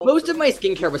Most of my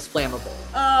skincare was flammable.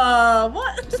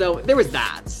 What? So there was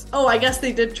that. Oh, I guess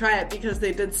they did try it because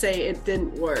they did say it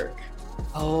didn't work.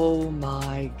 Oh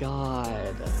my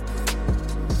God.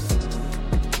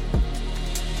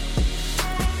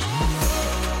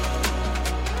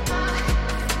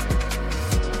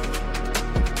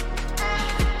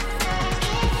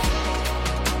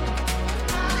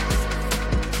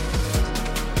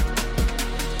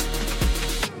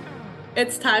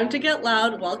 It's time to get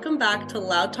loud. Welcome back to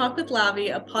Loud Talk with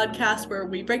Lavi, a podcast where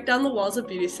we break down the walls of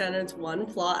beauty standards one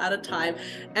flaw at a time.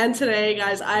 And today,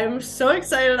 guys, I'm so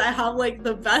excited. I have like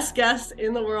the best guest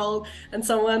in the world and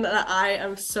someone that I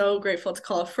am so grateful to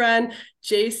call a friend,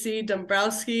 JC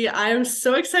Dombrowski. I am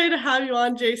so excited to have you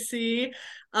on, JC.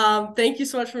 Thank you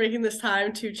so much for making this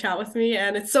time to chat with me.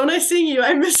 And it's so nice seeing you.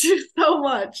 I miss you so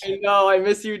much. I know, I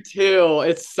miss you too.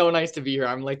 It's so nice to be here.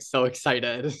 I'm like so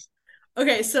excited.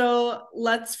 Okay, so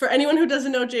for anyone who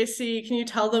doesn't know JC, can you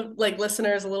tell the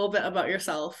listeners a little bit about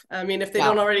yourself? I mean, if they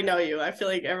don't already know you, I feel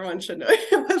like everyone should know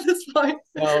you at this point.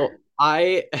 So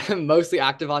I am mostly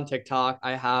active on TikTok.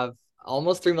 I have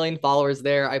almost 3 million followers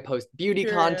there. I post beauty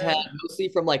content, mostly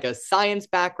from like a science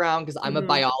background because I'm a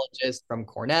biologist from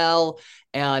Cornell.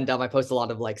 And I post a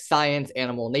lot of like science,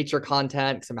 animal nature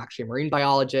content because I'm actually a marine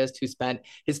biologist who spent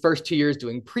his first 2 years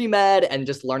doing pre-med and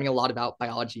just learning a lot about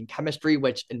biology and chemistry,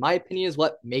 which in my opinion is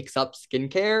what makes up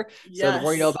skincare. Yes. So the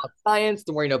more you know about science,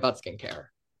 the more you know about skincare.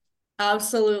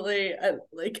 Absolutely.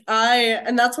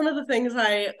 And that's one of the things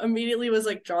I immediately was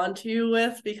like drawn to you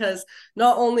with, because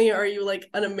not only are you like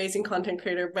an amazing content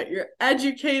creator, but you're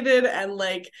educated and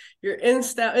like you're in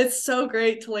STEM. It's so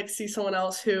great to like see someone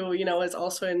else who, you know, is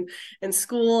also in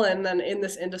school and then in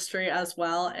this industry as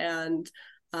well. And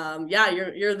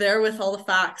you're there with all the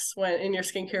facts when in your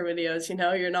skincare videos, you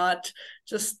know, you're not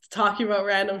just talking about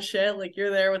random shit. Like you're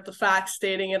there with the facts,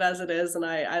 stating it as it is. And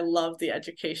I love the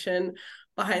education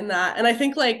behind that. And I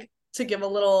think like to give a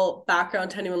little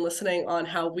background to anyone listening on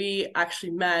how we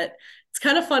actually met, it's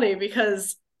kind of funny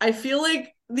because I feel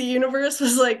like the universe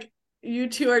was like, you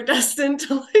two are destined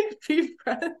to like be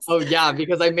friends. Oh yeah,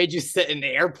 because I made you sit in the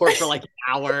airport for like an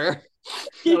hour.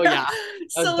 Oh yeah,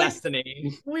 so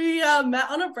destiny. We met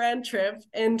on a brand trip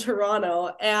in Toronto,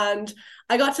 and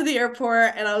I got to the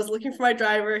airport and I was looking for my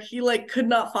driver. He like could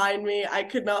not find me. I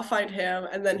could not find him.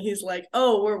 And then he's like,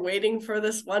 "Oh, we're waiting for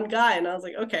this one guy." And I was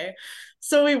like, "Okay."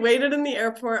 So we waited in the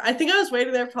airport. I think I was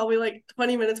waiting there probably like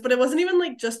 20 minutes, but it wasn't even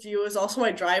like just you. It was also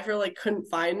my driver like couldn't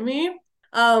find me.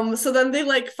 So then they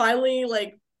like finally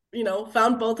like, you know,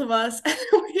 found both of us. And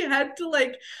we had to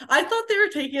like, I thought they were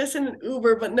taking us in an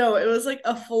Uber, but no, it was like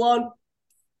a full-on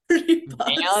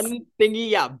bus. Thingy,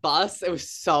 yeah, bus. It was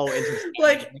so interesting.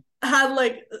 Like had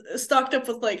like stocked up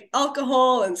with like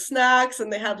alcohol and snacks,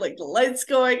 and they had like the lights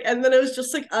going, and then it was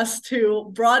just like us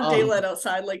two, broad daylight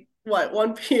outside, like what,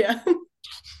 1 p.m.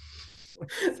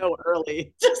 So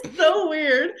early. Just so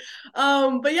weird.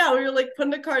 But yeah, we were like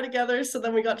putting a car together, so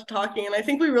then we got to talking, and I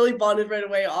think we really bonded right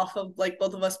away off of like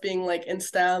both of us being like in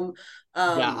STEM.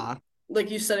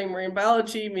 Like you studying marine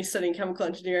biology, me studying chemical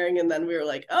engineering, and then we were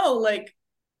like, oh, like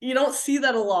you don't see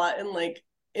that a lot in like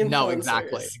influencers. No,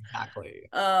 exactly.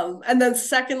 And then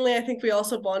secondly, I think we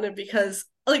also bonded because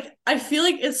like I feel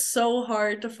like it's so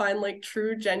hard to find like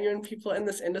true genuine people in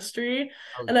this industry.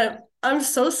 And I'm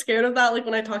so scared of that. Like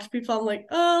when I talk to people, I'm like,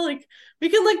 oh, like we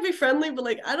can like be friendly, but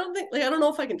like I don't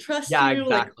know if I can trust you. Exactly,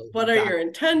 like what are your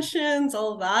intentions,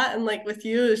 all of that. And like with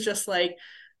you, it's just like,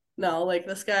 no, like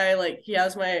this guy, like he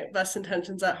has my best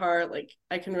intentions at heart. Like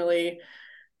I can really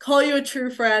call you a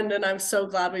true friend, and I'm so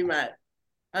glad we met.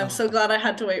 I'm so glad I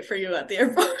had to wait for you at the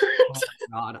airport. Oh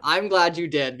my God. I'm glad you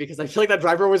did, because I feel like that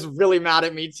driver was really mad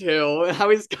at me too. I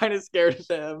was kind of scared of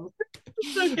him.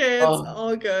 It's okay. It's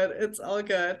all good. It's all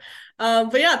good.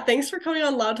 But yeah, thanks for coming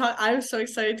on Loud Talk. I'm so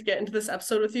excited to get into this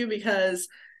episode with you because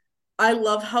I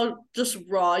love how just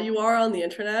raw you are on the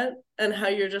internet and how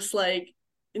you're just like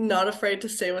not afraid to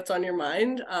say what's on your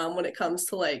mind when it comes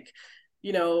to like,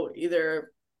 you know,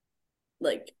 either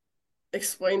like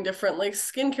explain different like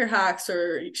skincare hacks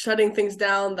or shutting things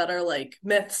down that are like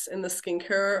myths in the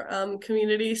skincare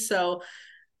community. So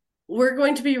we're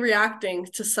going to be reacting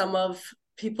to some of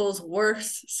people's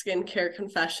worst skincare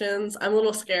confessions. I'm a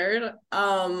little scared.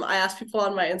 I asked people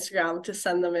on my Instagram to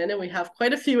send them in, and we have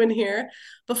quite a few in here.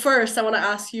 But first, I want to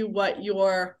ask you what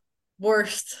your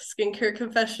worst skincare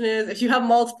confession is. If you have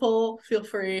multiple, feel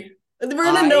free. We're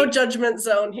in a no judgment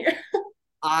zone here.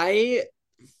 I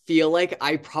feel like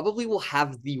I probably will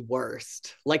have the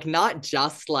worst. Like not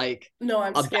just like no,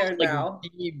 I'm scared now.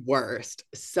 The worst.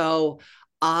 So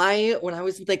when I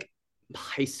was in like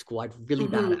high school, I had really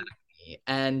bad acne.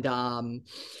 And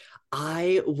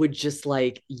I would just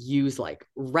like use like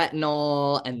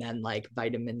retinol and then like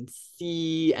vitamin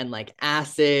C and like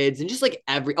acids and just like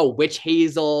witch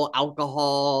hazel,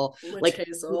 alcohol. Witch Like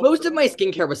hazel. most of my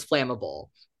skincare was flammable.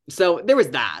 So there was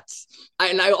that.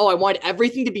 I wanted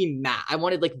everything to be matte. I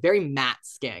wanted like very matte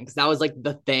skin because that was like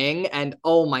the thing. And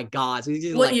oh my God. So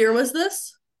using What year was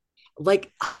this?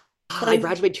 like I 2016?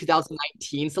 graduated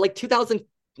 2019. So like 2000,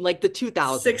 like the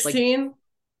 2000s,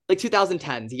 like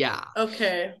 2010s. Yeah.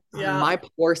 Okay. Yeah. My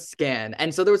poor skin.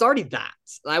 And so there was already that.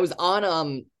 I was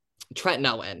on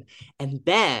tretinoin. And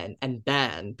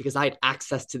then because I had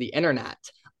access to the internet,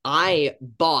 I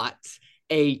bought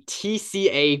a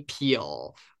TCA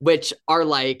peel, which are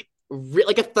like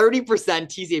like a 30%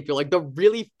 TCA peel, like the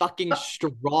really fucking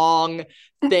strong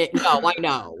thing. No, I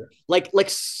know. Like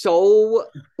so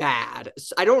bad.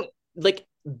 I don't like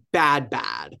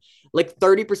bad. Like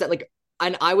 30%, like,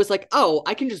 and I was like, oh,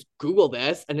 I can just Google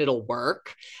this and it'll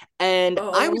work. And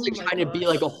I was Oh like my trying to be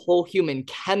like a gosh. whole human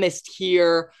chemist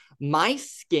here. My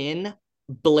skin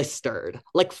blistered,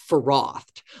 like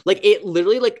frothed. Like it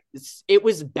literally, like it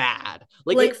was bad.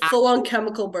 Like Like it full on actually,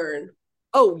 chemical burn.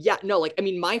 oh yeah, no, like I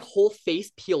mean, my whole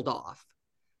face peeled off.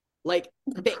 Like,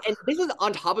 and this is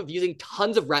on top of using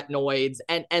tons of retinoids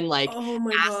and like Oh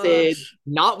my acid, gosh.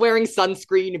 not wearing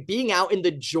sunscreen, being out in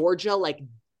the Georgia like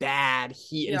bad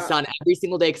heat and Yeah. sun every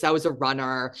single day because I was a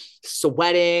runner,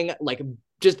 sweating, like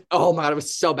just oh my God, it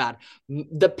was so bad.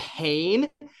 The pain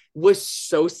was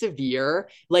so severe.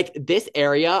 Like this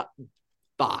area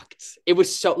fucked. It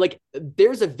was so like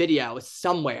there's a video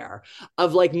somewhere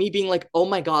of like me being like, oh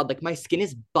my God, like my skin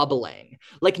is bubbling.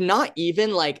 Like not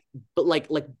even like but like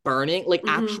burning, like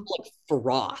actual Mm-hmm. like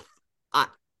froth. Uh,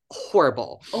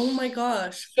 Horrible. Oh my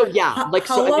gosh. So yeah, like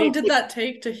How so and long it's did like that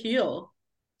take to heal?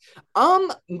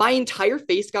 my entire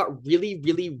face got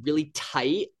really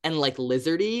tight and like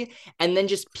lizardy and then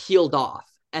just peeled off.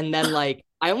 And then like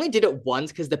I only did it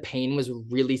once because the pain was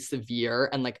really severe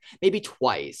and like maybe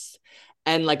twice.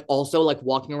 And like also like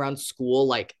walking around school,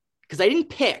 like because I didn't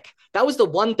pick. That was the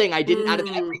one thing I didn't out of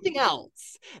Mm, everything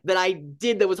else that I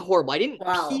did that was horrible. I didn't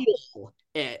wow. peel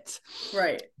it.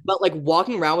 Right. But like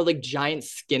walking around with like giant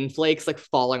skin flakes like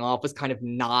falling off was kind of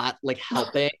not like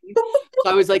helping. So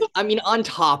I was like, I mean, on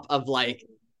top of like,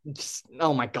 just,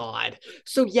 oh my God.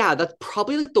 So yeah, that's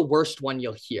probably like the worst one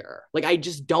you'll hear. Like, I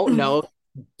just don't know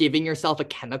giving yourself a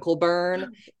chemical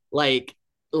burn, like,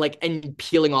 and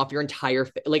peeling off your entire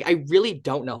face. Like, I really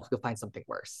don't know if you'll find something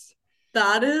worse.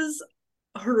 That is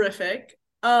horrific.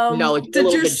 No, like a Did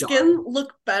little your bit jarring. skin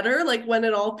look better like when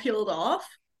it all peeled off?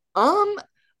 Um,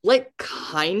 like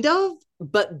kind of,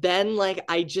 but then like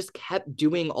I just kept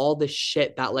doing all the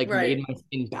shit that like made Right. my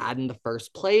skin bad in the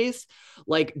first place,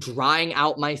 like drying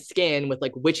out my skin with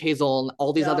like witch hazel and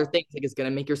all these other Yeah. things like is gonna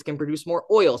make your skin produce more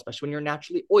oil, especially when you're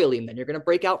naturally oily, and then you're gonna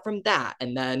break out from that,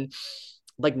 and then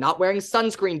like not wearing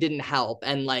sunscreen didn't help,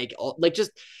 and like like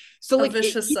just so A like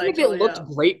vicious even if cycle, it looked yeah.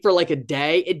 great for like a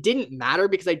day, it didn't matter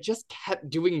because I just kept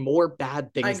doing more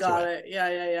bad I things to got it. it.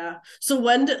 Yeah. So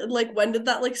when did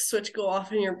that like switch go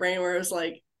off in your brain where it was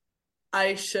like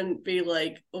I shouldn't be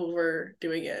like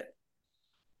overdoing it?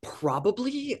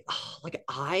 Probably like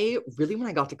I really when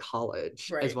I got to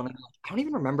college is Right. when I don't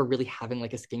even remember really having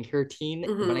like a skincare routine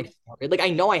when I Mm-hmm. started. Like I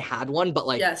know I had one, but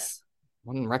like Yes.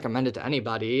 wouldn't recommend it to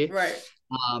anybody. Right.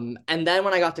 And then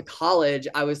when I got to college,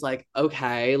 I was like,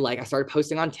 okay, like I started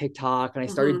posting on TikTok and I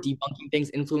started Mm-hmm. debunking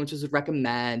things influencers would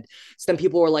recommend. So then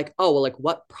people were like, oh, well, like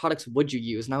what products would you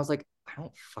use? And I was like, I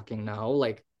don't fucking know.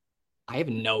 Like I have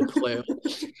no clue.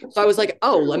 So I was like,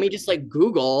 oh, let me just like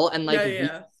Google and like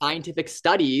read Yeah. scientific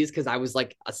studies because I was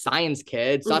like a science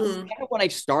kid. So that's Mm-hmm. kind of when I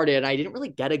started. I didn't really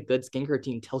get a good skincare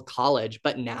routine till college,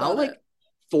 but now Got like it.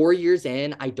 4 years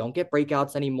in, I don't get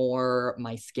breakouts anymore.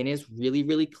 My skin is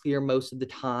really clear most of the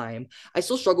time. I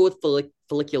still struggle with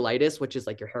folliculitis, which is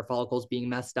like your hair follicles being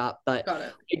messed up, but Got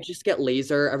it. I just get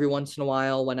laser every once in a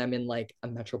while when I'm in like a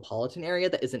metropolitan area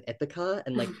that isn't Ithaca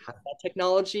and like have that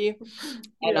technology.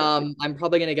 And Yeah. I'm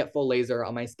probably gonna get full laser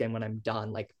on my skin when I'm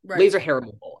done, like Right. laser hair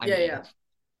removal, I mean, Yeah.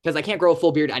 because I can't grow a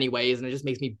full beard anyways, and it just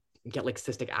makes me get like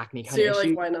cystic acne So kind of you're like,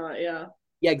 issues. why not? Yeah.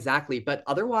 Yeah, exactly. But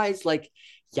otherwise, like,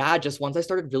 yeah, just once I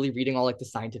started really reading all like the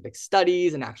scientific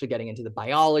studies and actually getting into the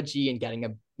biology and getting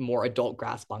a more adult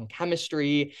grasp on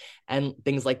chemistry and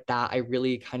things like that, I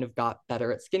really kind of got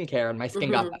better at skincare and my skin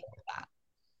got Mm-hmm. better at that.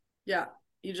 Yeah.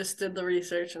 You just did the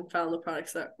research and found the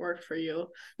products that worked for you.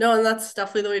 No, and that's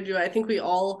definitely the way to do it. I think we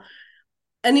all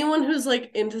anyone who's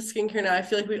like into skincare now, I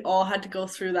feel like we all had to go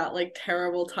through that like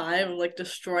terrible time of like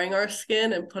destroying our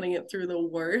skin and putting it through the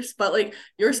worst. But like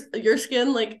your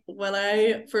skin, like when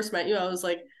I first met you, I was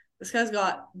like, this guy's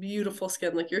got beautiful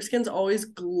skin. Like your skin's always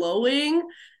glowing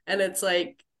and it's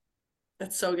like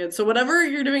it's so good. So whatever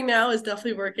you're doing now is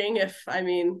definitely working. If I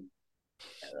mean,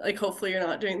 like hopefully you're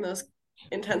not doing those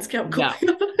intense chemical No,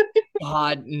 cleanup.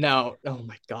 God, no. Oh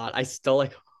my God. I still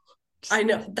like I just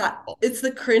know that it's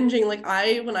the cringing. Like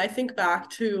when I think back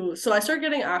to, so I started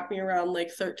getting acne around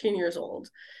like 13 years old.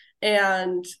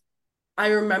 And I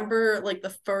remember like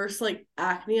the first like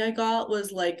acne I got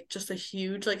was like just a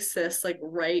huge like cyst like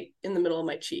right in the middle of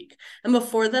my cheek. And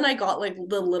before then I got like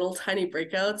the little tiny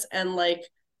breakouts and like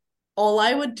all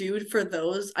I would do for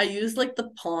those, I used like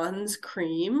the Pond's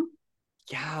cream.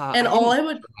 yeah, And I didn't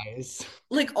realize.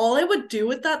 all I would do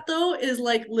with that though is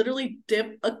like literally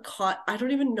dip a I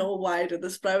don't even know why I did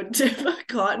this, but I would dip a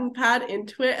cotton pad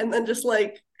into it and then just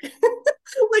like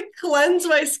like cleanse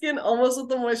my skin almost with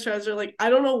the moisturizer. Like I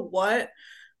don't know what.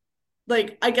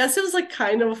 Like I guess it was like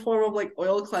kind of a form of like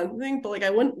oil cleansing, but like I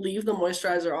wouldn't leave the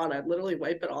moisturizer on. I'd literally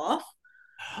wipe it off.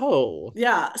 Oh,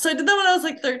 Yeah. So I did that when I was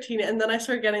like 13 and then I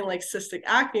started getting like cystic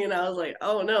acne and I was like,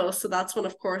 "Oh no." So that's when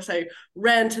of course I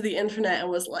ran to the internet and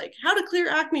was like, "How to clear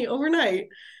acne overnight."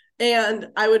 And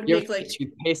I would you ever make tried the like,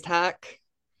 toothpaste hack?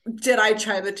 did I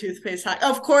try the toothpaste hack?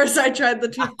 Of course I tried the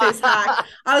toothpaste hack.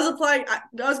 I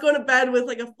was going to bed with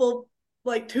like a full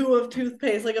like tube of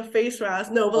toothpaste, like a face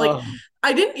mask. No, but like Oh,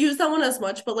 I didn't use that one as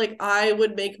much, but like I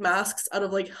would make masks out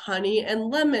of like honey and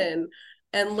lemon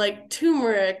and like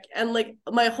turmeric and like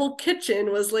my whole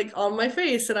kitchen was like on my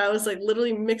face and I was like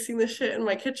literally mixing the shit in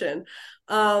my kitchen.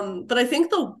 But I think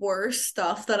the worst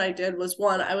stuff that I did was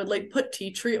one, I would like put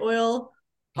tea tree oil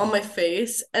on my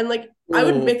face and like I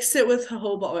would oh, mix it with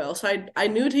jojoba oil. So I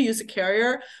knew to use a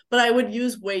carrier, but I would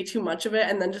use way too much of it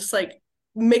and then just like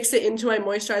mix it into my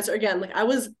moisturizer again. Like I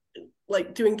was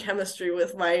like doing chemistry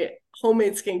with my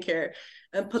homemade skincare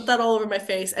and put that all over my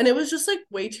face. And it was just like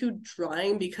way too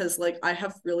drying because like I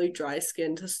have really dry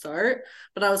skin to start.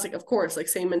 But I was like, of course, like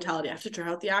same mentality. I have to dry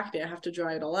out the acne. I have to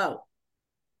dry it all out.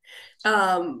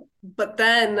 But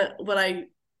then what I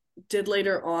did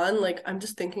later on, like I'm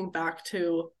just thinking back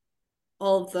to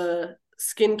all the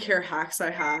skincare hacks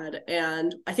I had.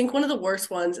 And I think one of the worst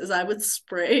ones is I would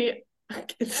spray.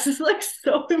 This is like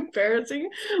so embarrassing,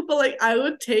 but like I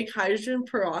would take hydrogen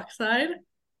peroxide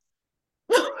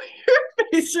on your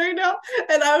face right now,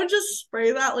 and I would just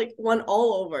spray that like one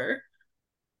all over.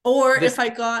 Or this. if I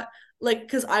got like,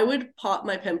 because I would pop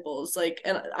my pimples, like,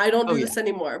 and I don't Oh do yeah, this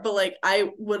anymore, but like I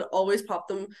would always pop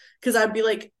them because I'd be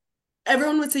like,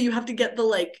 everyone would say you have to get the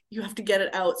like you have to get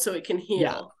it out so it can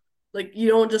yeah. heal. Like you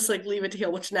don't just like leave it to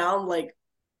heal, which now I'm like,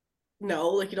 no,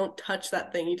 like you don't touch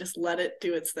that thing, you just let it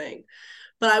do its thing.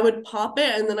 But I would pop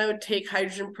it and then I would take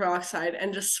hydrogen peroxide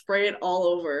and just spray it all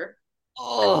over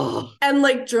Oh, and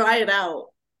like dry it out.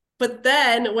 But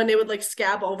then when they would like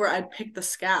scab over, I'd pick the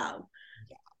scab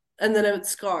and then it would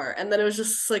scar. And then it was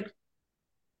just like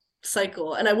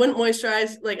cycle. And I wouldn't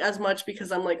moisturize like as much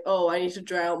because I'm like, oh, I need to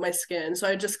dry out my skin. So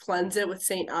I just cleanse it with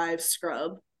St. Ives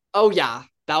scrub. oh yeah,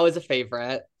 that was a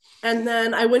favorite. And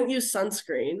then I wouldn't use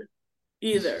sunscreen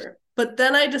either. But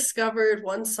then I discovered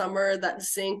one summer that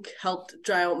zinc helped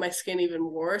dry out my skin even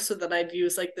more. So then I'd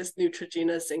use like this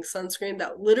Neutrogena zinc sunscreen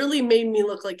that literally made me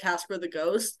look like Casper the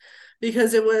Ghost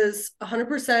because it was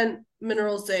 100%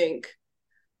 mineral zinc.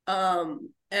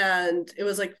 And it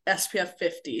was like SPF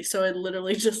 50. So it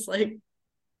literally just like,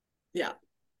 yeah.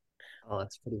 Oh,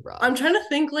 that's pretty I'm rough. trying to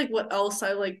think like what else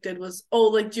I like did was, oh,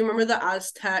 like, do you remember the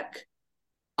Aztec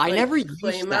I like never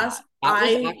flame used that. mask?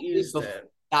 I used Before,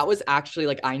 it. that was actually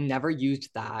like I never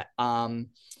used that.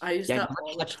 I used Yeah, I that never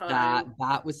all the touched that. time.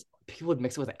 That was people would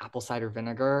mix it with like apple cider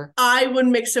vinegar. I would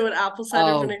mix it with apple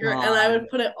cider Oh vinegar and I God. would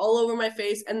put it all over my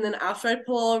face. And then after I put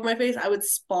all over my face, I would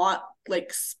spot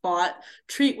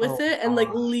treat with Oh it and like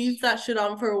leave gosh. that shit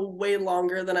on for way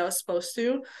longer than I was supposed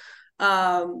to.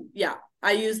 Yeah,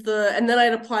 I used and then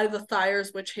I'd apply the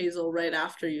Thayer's witch hazel right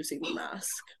after using the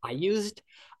mask.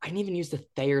 I didn't even use the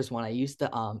Thayer's one. I used the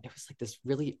it was like this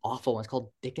really awful one. It's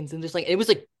called Dickinson. Just like it was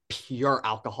like pure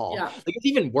alcohol. Yeah, Like it's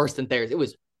even worse than Thayer's. It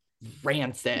was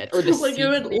rancid. Or the like it sea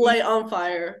would breeze. light on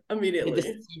fire The immediately.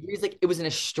 sea breeze, like it was an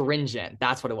astringent.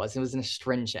 That's what it was. It was an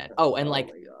astringent. Oh, and Oh like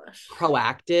my gosh.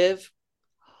 proactive.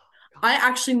 I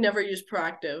actually never used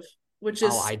Proactive, which Oh,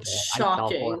 is I did. I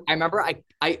fell for it. shocking. I remember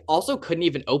I also couldn't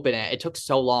even open it. It took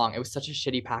so long. It was such a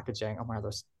shitty packaging. Oh my God,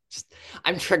 those just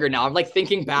I'm triggered now. I'm like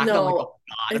thinking back and I'm like, oh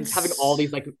No, God, I'm just having all it's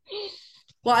these like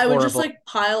well, I would just horrible. like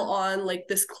pile on like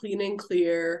this clean and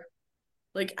clear,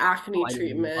 like Oh, acne I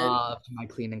treatment. loved my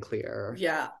clean and clear.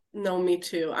 Yeah, no, me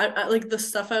too. I like the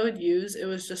stuff I would use, it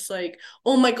was just like,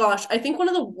 oh my gosh, I think one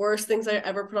of the worst things I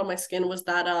ever put on my skin was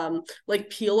that like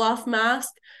peel off mask.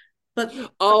 But the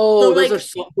Oh, those are like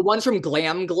so the ones from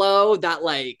Glam Glow that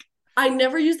like I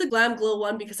never used the Glam Glow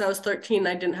one because I was 13 and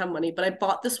I didn't have money, but I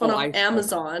bought this one oh off I so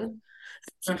Amazon.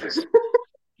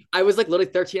 I was like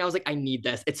literally 13. I was like, I need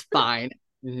this. It's fine.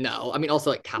 No. I mean, also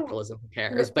like capitalism, who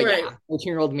cares? But yeah, Right.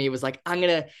 14-year-old me was like, I'm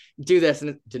gonna do this,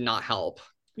 and it did not help.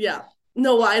 Yeah.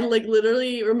 No, I like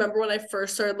literally remember when I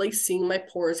first started like seeing my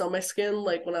pores on my skin,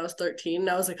 like when I was 13, and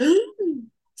I was like,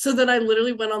 so then I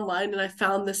literally went online and I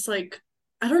found this like,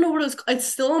 I don't know what it was. It's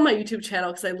still on my YouTube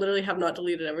channel because I literally have not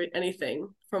deleted anything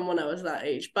from when I was that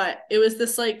age, but it was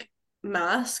this like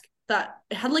mask that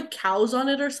it had like cows on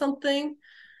it or something.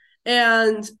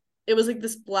 And it was like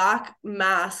this black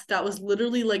mask that was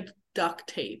literally like duct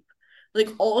tape. Like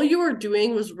all you were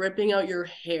doing was ripping out your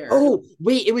hair. Oh,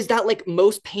 wait, it was that like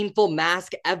most painful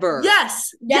mask ever.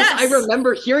 Yes, Yes, I yes.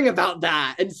 remember hearing about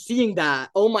that and seeing that.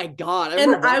 Oh my God. I And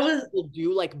remember I watching was, people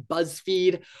do like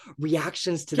BuzzFeed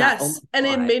reactions to that. Oh yes. And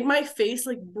my it God. made my face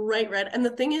like bright red. And the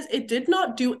thing is, it did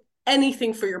not do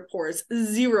anything for your pores.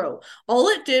 Zero. All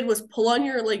it did was pull on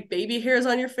your like baby hairs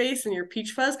on your face and your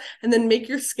peach fuzz and then make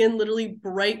your skin literally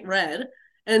bright red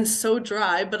and so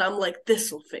dry. But I'm like,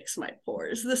 this will fix my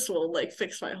pores. This will like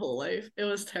fix my whole life. It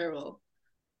was terrible.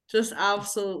 Just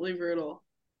absolutely brutal.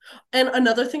 And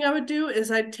another thing I would do is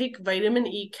I'd take vitamin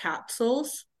E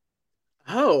capsules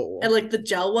and Oh, like the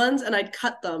gel ones and I'd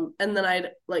cut them and then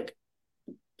I'd like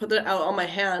put it out on my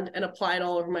hand and apply it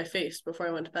all over my face before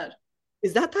I went to bed.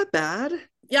 is that bad?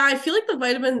 Yeah, I feel like the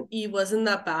vitamin E wasn't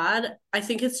that bad. I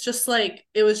think it's just like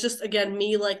it was just again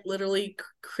me like literally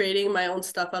creating my own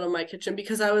stuff out of my kitchen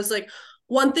because I was like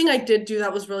one thing I did do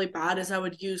that was really bad is I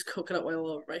would use coconut oil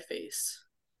over my face.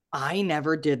 I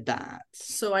never did that.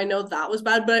 So I know that was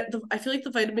bad, but I feel like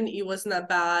the vitamin E wasn't that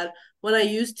bad. When I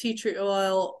used tea tree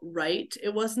oil right,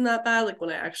 it wasn't that bad. Like when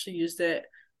I actually used it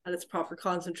at its proper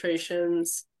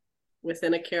concentrations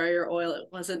within a carrier oil, it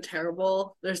wasn't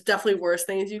terrible. There's definitely worse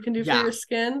things you can do for Yeah. your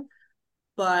skin.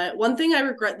 But one thing I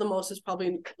regret the most is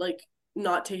probably like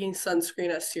not taking sunscreen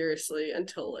as seriously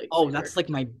until like Oh, later. that's like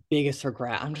my biggest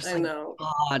regret. I'm just I like, know.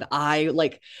 God, I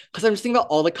like, because I'm just thinking about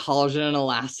all the collagen and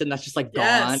elastin that's just like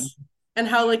gone. Yes. And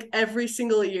how like every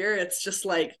single year it's just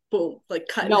like boom, like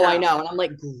cut in No, I half. know. And I'm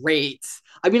like, great.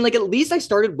 I mean, like, at least I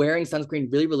started wearing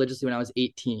sunscreen really religiously when I was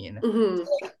 18. Mm-hmm.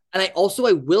 So, like, and I also,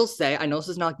 I will say, I know this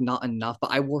is not enough, but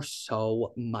I wore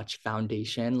so much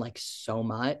foundation, like so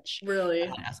much. I Really.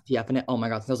 had SPF in it. Oh my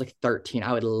God. Since I was like 13,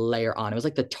 I would layer on. It was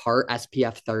like the Tarte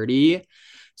SPF 30.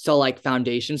 So, like,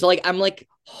 foundation. So, like, I'm like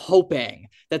hoping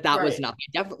that that was Right. enough.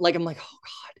 I definitely, like, I'm like, oh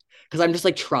God. Because I'm just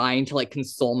like trying to like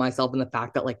console myself in the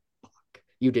fact that, like,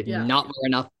 you did Yeah. not wear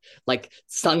enough like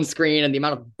sunscreen and the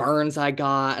amount of burns I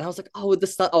got. And I was like, oh, the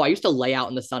sun. Oh, I used to lay out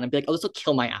in the sun and be like, oh, this will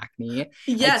kill my acne. I'd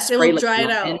Yes, it spray will like dry it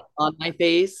lemon out. on my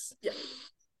face. Yeah.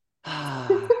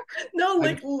 I No,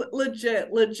 like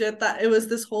just, legit that it was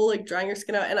this whole like drying your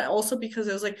skin out. And I also because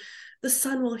it was like the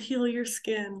sun will heal your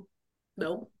skin.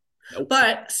 Nope. nope.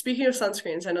 But speaking of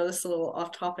sunscreens, I know this is a little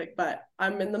off topic, but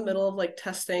I'm in the middle of like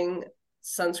testing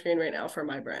sunscreen right now for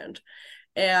my brand.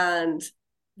 And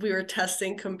we were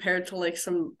testing compared to like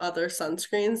some other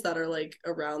sunscreens that are like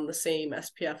around the same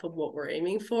SPF of what we're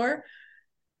aiming for.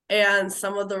 And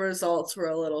some of the results were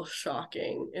a little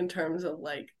shocking in terms of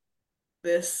like,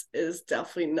 this is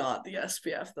definitely not the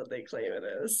SPF that they claim it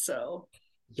is. So,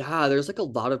 Yeah, there's like a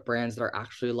lot of brands that are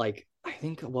actually like, I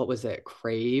think what was it?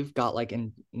 Crave got like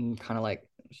in kind of like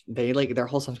they like their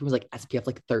whole sunscreen was like SPF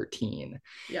like 13.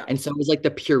 yeah. And so it was like the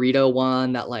Purito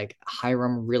one that like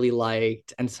Hiram really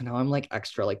liked. And so now I'm like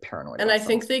extra like paranoid And I about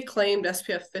think sunscreen. they claimed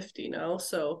SPF 50, no?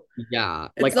 So Yeah.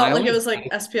 it's Like not I like it only was like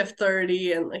SPF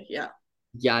 30 and like, yeah.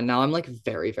 yeah, now I'm like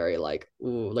very, very like,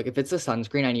 ooh, like if it's a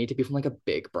sunscreen, I need to be from like a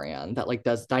big brand that like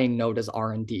does that I know does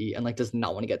R&D and like does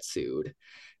not want to get sued.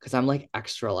 Cause I'm like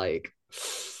extra like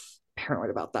paranoid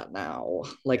about that now.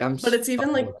 Like I'm But so it's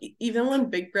even like, even when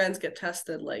big brands get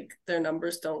tested, like their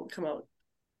numbers don't come out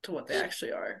to what they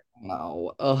actually are.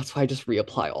 no. Oh, that's why I just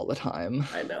reapply all the time.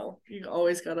 I know. You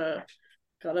always gotta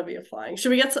be applying. Should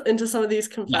we get into some of these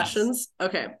Yes. confessions?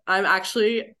 Okay. I'm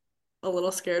actually a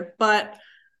little scared, but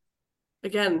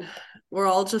again, we're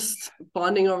all just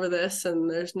bonding over this and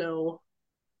there's no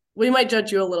we might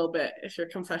judge you a little bit if your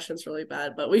confession's really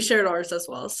bad, but we shared ours as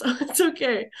well, so it's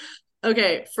okay.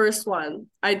 Okay, first one.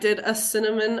 I did a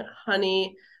cinnamon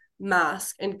honey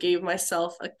mask and gave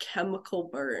myself a chemical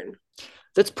burn.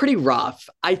 That's pretty rough.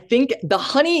 I think the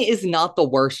honey is not the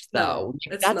worst though. No,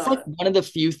 Like, it's that's like not. one of the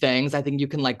few things I think you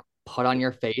can like put on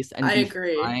your face and I be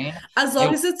agree. fine. As I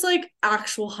long as it's like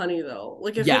actual honey though.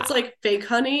 Like if yeah. it's like fake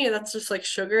honey, that's just like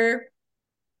sugar,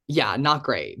 Yeah, not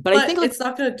great. But I but think like it's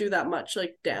not going to do that much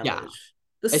like yeah. damage.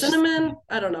 The It's just cinnamon,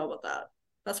 I don't know about that.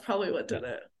 That's probably what did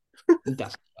it.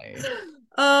 definitely.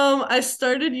 I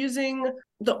started using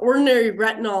the ordinary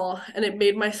retinol and it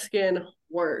made my skin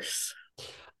worse.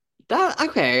 That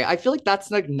okay. I feel like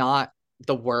that's like not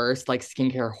the worst like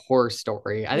skincare horror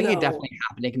story. I think it No, definitely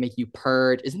happened. It can make you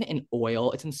purge. Isn't it in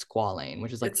oil? It's in squalane,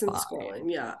 which is like it's in fine.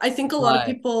 squalene. Yeah. I think a lot of But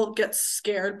people get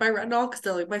scared by retinol because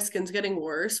they're like, my skin's getting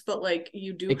worse, but like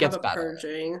you do it have gets a better.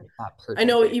 purging. It's not I purging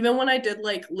know phase. even when I did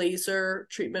like laser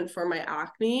treatment for my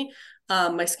acne,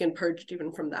 my skin purged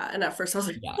even from that. And at first I was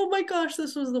like, Yeah. oh my gosh,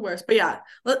 this was the worst. But yeah,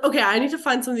 okay, I need to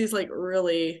find some of these like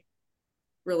really,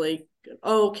 really good.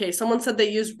 Oh, okay, someone said they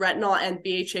used retinol and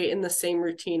BHA in the same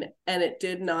routine and it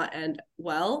did not end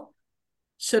well.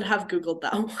 Should have Googled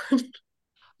that one.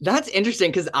 That's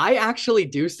interesting because I actually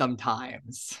do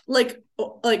sometimes. like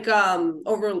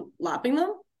overlapping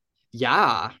them.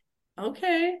 Yeah,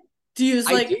 Okay. Do you use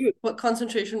I like do. what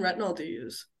concentration retinol do you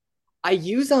use? I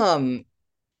use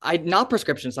I not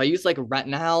prescription, so I use like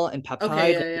retinol and Okay,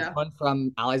 peptides, yeah, like this yeah. one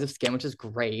from Allies of Skin, which is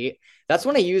great. That's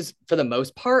what I use for the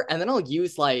most part, and then I'll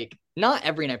use like not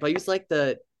every night, but I use like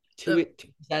the The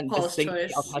 2% just Paula's thing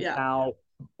I'll choice. test Yeah. out,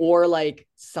 or like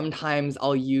sometimes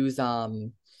I'll use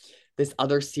this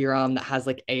other serum that has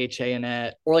like AHA in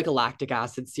it, or like a lactic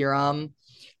acid serum.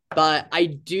 But I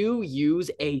do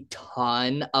use a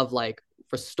ton of like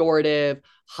restorative,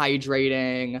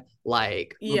 hydrating,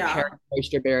 like Yeah. repairing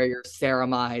moisture barrier,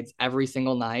 ceramides every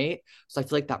single night. So I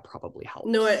feel like that probably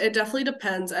No, it, helps. it definitely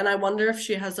depends. And I wonder if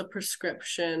she has a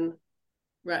prescription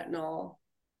retinol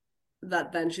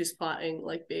that then she's spotting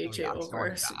like Oh BHA yeah, over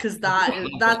sorry, yeah. because If you that is have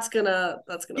it, that's gonna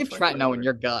give fuck you tretinoin and over.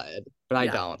 you're good. But I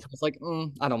Yeah, don't. So it's like,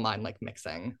 I don't mind like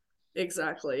mixing.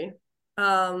 exactly.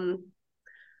 Um,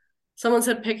 Someone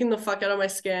said picking the fuck out of my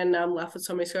skin. Now I'm left with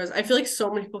so many scars. I feel like so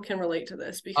many people can relate to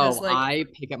this because Oh, like I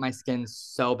pick at my skin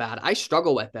so bad. I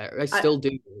struggle with it. I I still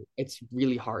do. It's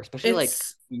really hard, especially like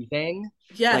it's teething,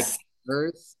 like yes,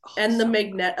 hers. Oh, and the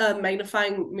so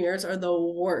magnifying mirrors are the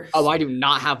Oh, worst. I do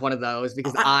not have one of those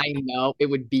because I I know it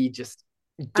would be just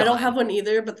I don't have done. one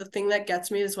either, but the thing that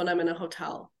gets me is when I'm in a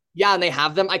hotel Yeah, and they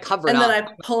have them. I cover it and then up.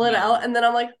 I pull it Yeah. out and then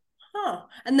I'm like, huh.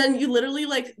 And then you literally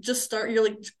like just start, you're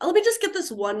like, let me just get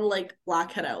this one like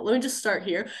blackhead out. Let me just start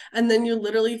here. And then you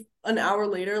literally an hour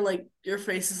later, like your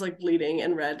face is like bleeding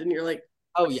and red and you're like,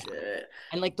 Oh yeah. shit.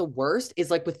 And like the worst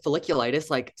is like with folliculitis,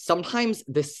 like sometimes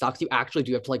this sucks. You actually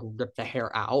do have to like rip the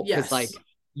hair out because like Yes.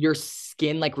 your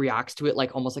skin like reacts to it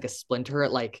like almost like a splinter.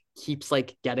 It like keeps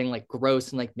like getting like gross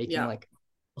and like making Yeah. like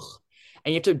ugh.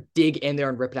 And you have to dig in there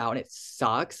and rip it out and it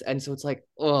sucks. And so it's like,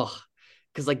 ugh.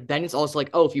 Because like then it's also like,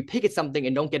 oh, if you pick at something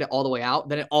and don't get it all the way out,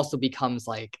 then it also becomes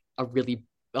like a really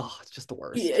oh, it's just the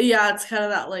worst. Yeah, it's kind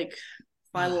of that like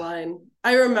fine line.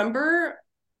 I remember,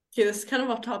 okay, this is kind of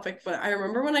off topic, but I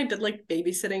remember when I did like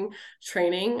babysitting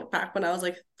training back when I was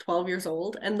like 12 years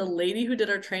old, and the lady who did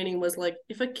our training was like,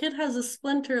 if a kid has a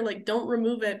splinter, like don't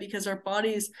remove it because our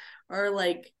bodies are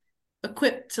like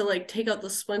equipped to like take out the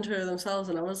splinter themselves.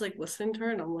 And I was like listening to her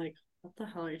and I'm like, what the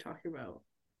hell are you talking about?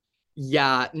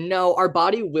 Yeah, no, our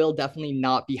body will definitely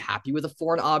not be happy with a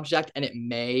foreign object and it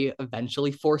may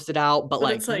eventually force it out, but But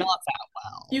like it's not like that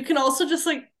well. you can also just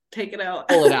like take it out.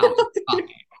 Pull it out. It's fine.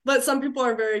 But some people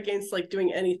are very against like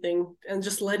doing anything and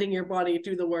just letting your body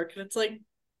do the work. And it's like, maybe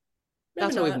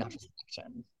That's always not. natural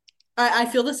selection. I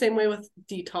feel the same way with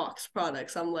detox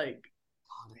products. Oh,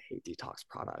 I hate detox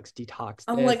products. Detox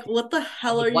I'm this. like, what the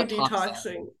hell Like are you what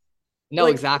toxin? detoxing? No,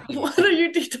 Like, exactly. what are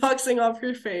you detoxing off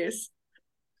your face?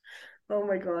 Oh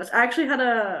my gosh. I actually had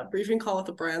a briefing call with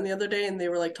a brand the other day and they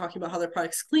were like talking about how their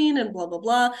product's clean and blah blah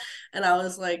blah. And I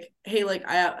was like, hey, like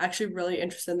I am actually really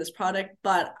interested in this product,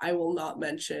 but I will not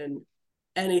mention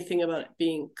anything about it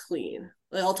being clean.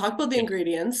 Like I'll talk about the Yeah.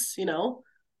 ingredients,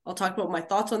 I'll talk about my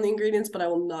thoughts on the ingredients, but I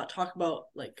will not talk about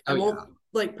like I Oh yeah. won't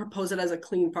like propose it as a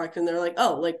clean product. And they're like,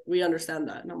 oh, like we understand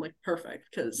that. And I'm like, perfect,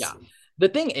 Yeah. because The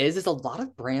thing is a lot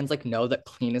of brands like know that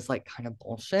clean is like kind of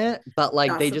bullshit, but like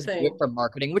that's they the just do it thing. for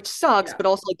marketing, which sucks. Yeah. But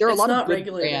also like there are a It's lot of not good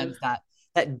regulated. brands that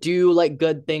do like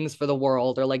good things for the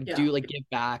world or like Yeah. do like give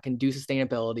back and do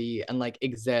sustainability and like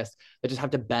exist. They just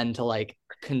have to bend to like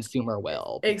consumer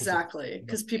will because of Exactly.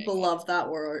 Because people love that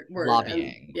word and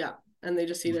lobbying. yeah, and they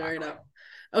just eat it right Exactly. up.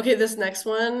 Okay, this next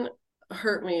one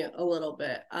hurt me a little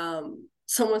bit.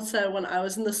 Someone said when I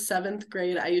was in the seventh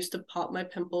grade, I used to pop my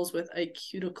pimples with a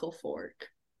cuticle fork.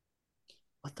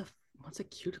 What the what's a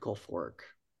cuticle fork?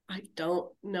 I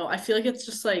don't know. I feel like it's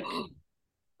just like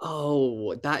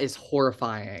Oh, that is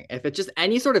horrifying. If it's just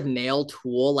any sort of nail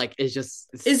tool, like is just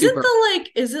is it super. the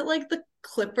like is it like the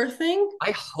clipper thing.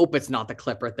 I hope it's not the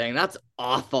clipper thing. That's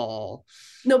awful.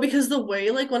 No, because the way,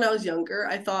 like when I was younger,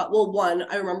 I thought, well, one,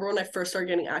 I remember when I first started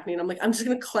getting acne, and I'm like, I'm just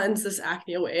gonna cleanse this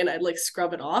acne away, and I'd like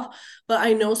scrub it off. But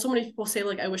I know so many people say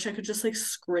like, I wish I could just like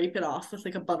scrape it off with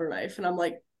like a butter knife, and I'm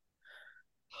like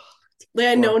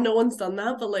I know Or no one's done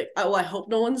that, but like, I hope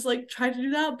no one's like tried to do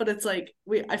that. But it's like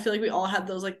I feel like we all had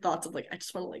those like thoughts of like, I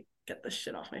just want to like get this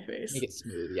shit off my face. make it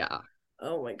smooth. Yeah.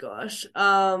 Oh my gosh.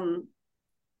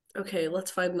 Okay,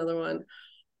 let's find another one.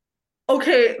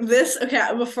 Okay,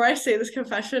 before I say this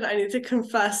confession, I need to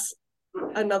confess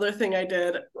another thing I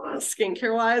did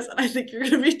skincare wise, and I think you're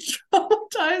gonna be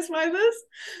traumatized by this.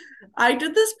 I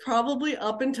did this probably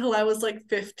up until I was like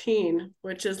 15,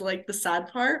 which is like the sad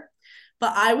part.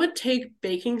 But I would take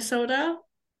baking soda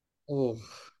Oh.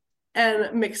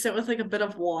 and mix it with like a bit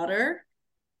of water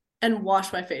and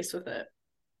wash my face with it.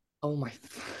 Oh my,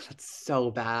 that's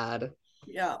so bad.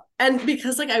 Yeah. And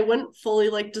because like I wouldn't fully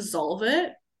like dissolve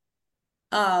it,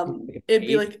 Like a it'd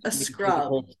be paste, like a you take a scrub.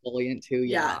 whole exfoliant too.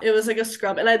 Yeah, Yeah. it was like a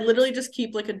scrub. And I'd literally just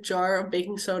keep like a jar of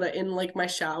baking soda in like my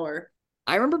shower.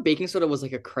 I remember baking soda was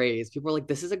like a craze. People were like,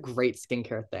 this is a great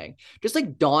skincare thing. Just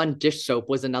like Dawn dish soap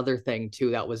was another thing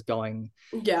too that was going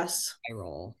Yes.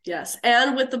 viral. Yes.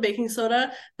 And with the baking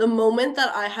soda, the moment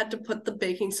that I had to put the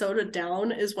baking soda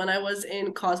down is when I was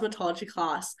in cosmetology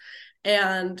class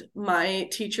and my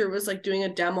teacher was like doing a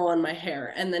demo on my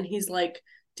hair. And then he's like,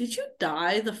 did you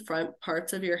dye the front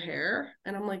parts of your hair?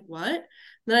 And I'm like, what? And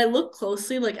then I look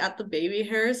closely like at the baby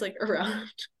hairs like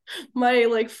around my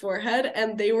like forehead,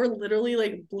 and they were literally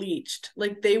like bleached.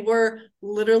 Like they were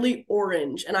literally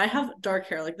orange. And I have dark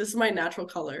hair. Like this is my natural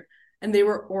color, and they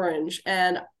were orange.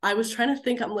 And I was trying to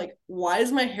think, I'm like, why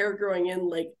is my hair growing in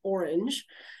like orange?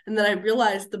 And then I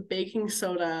realized the baking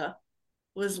soda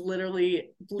was literally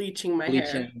bleaching my hair.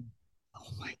 Bleaching. Oh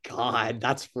my God,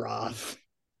 that's rough.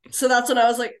 So that's when I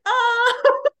was like,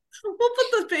 we'll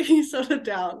put the baking soda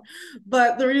down.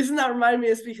 But the reason that reminded me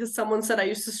is because someone said I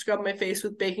used to scrub my face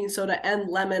with baking soda and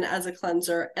lemon as a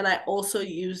cleanser. And I also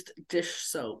used dish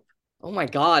soap. Oh my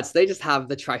God. So they just have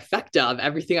the trifecta of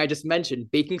everything I just mentioned: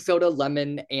 baking soda,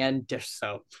 lemon, and dish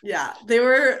soap. Yeah, they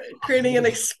were creating an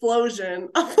explosion,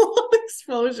 a full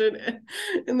explosion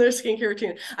in their skincare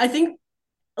routine. I think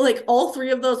like all three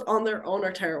of those on their own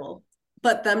are terrible,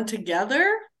 but them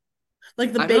together,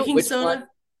 like the I don't know baking which one. soda,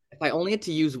 If I only had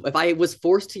to use, if I was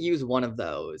forced to use one of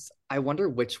those, I wonder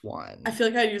which I one. feel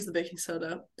like I'd use the baking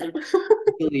soda.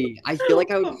 Really, I feel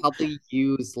like I would probably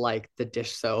use like the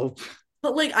dish soap.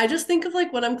 But like I just think of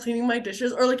like when I'm cleaning my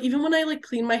dishes, or like even when I like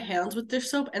clean my hands with dish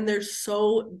soap and they're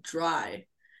so dry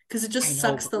because it I just know,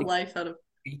 sucks but the like life out of.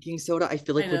 baking soda, I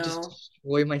feel I like would just know.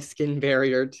 destroy my skin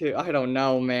barrier too. I don't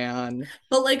know, man.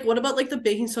 But like what about like the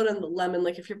baking soda and the lemon?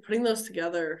 Like if you're putting those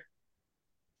together,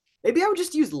 Maybe I would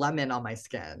just use lemon on my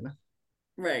skin.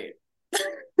 right.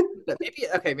 But maybe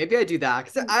okay, maybe I do that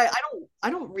because I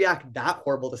don't react that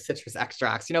horrible to citrus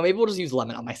extracts. Maybe we'll just use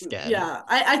lemon on my skin. Yeah,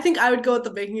 I think I would go with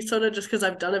the baking soda just because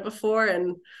I've done it before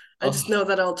and I just Oh, know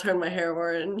that it'll turn my hair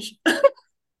orange.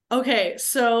 Okay,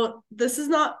 so this is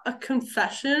not a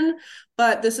confession,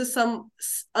 but this is some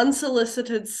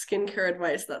unsolicited skincare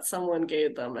advice that someone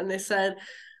gave them. And they said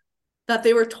that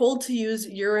they were told to use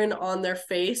urine on their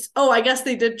face. Oh, I guess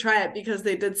they did try it because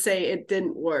they did say it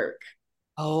didn't work.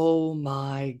 oh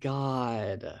my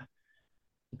God.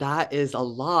 That is a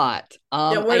lot.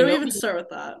 Yeah, where do we even start with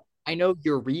that? I know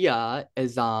urea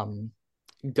is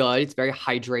good. It's very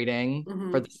hydrating for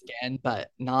Mm-hmm. the skin,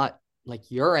 but not like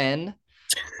urine.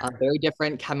 Very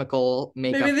different chemical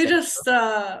Maybe makeup they there. just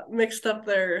mixed up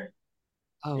their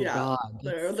Oh yeah, God,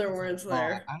 their that's a words lot.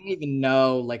 there. I don't even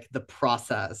know like the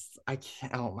process. I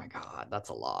can't. Oh my God, that's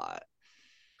a lot.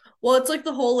 Well, it's like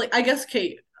the whole like I guess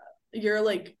Kate, you're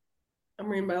like a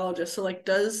marine biologist, so like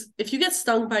does if you get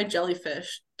stung by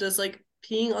jellyfish, does like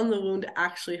peeing on the wound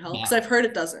actually help? Because I've No, heard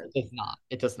it doesn't. it does not.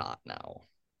 It does not. No.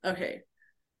 Okay.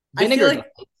 I feel Vinegar does.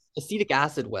 like Acetic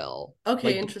acid will. okay,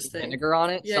 Like they put interesting. vinegar on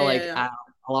it. Yeah, So yeah, like yeah.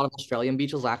 a lot of Australian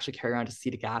beaches will actually carry around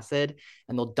acetic acid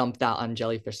and they'll dump that on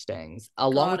jellyfish stings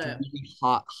along Got with it. really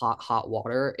hot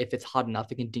water. If it's hot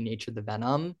enough, it can denature the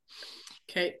venom.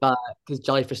 Okay. But because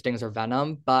jellyfish stings are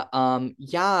venom. But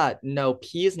yeah, no,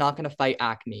 pee is not gonna fight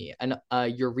acne. And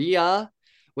urea,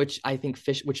 which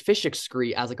fish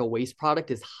excrete as like a waste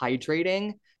product is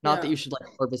hydrating. Not that Yeah. you should like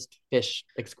harvest fish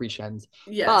excretions,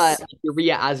 but Yes.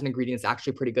 urea as an ingredient is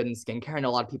actually pretty good in skincare. And a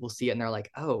lot of people see it and they're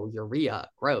like, oh, urea,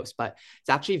 gross. But it's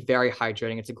actually very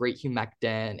hydrating. It's a great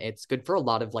humectant. It's good for a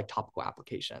lot of like topical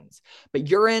applications. But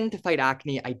urine to fight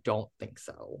acne, I don't think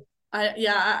so. I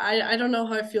don't know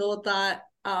how I feel with that.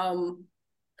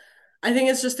 I think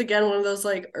it's just again one of those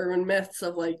like urban myths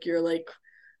of like your like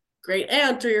great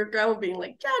aunt or your grandma being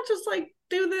like, yeah, just like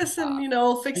do this and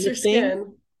And fix your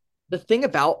skin. the thing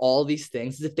about all these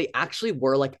things is if they actually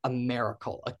were like a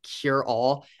miracle, a cure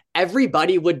all,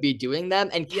 everybody would be doing them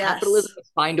and capitalism Yes, would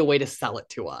find a way to sell it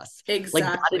to us. Like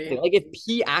that is exactly. like if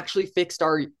he actually fixed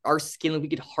our skin and we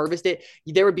could harvest it,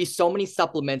 there would be so many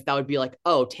supplements that would be like,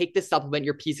 oh, take this supplement,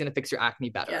 your pee's gonna fix your acne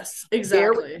better. Yes,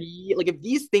 There would exactly. be like if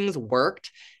these things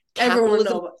worked, Everyone would capitalism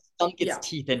know. sunk its Yeah.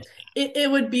 teeth into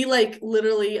It would be like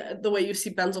literally the way you see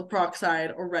benzoyl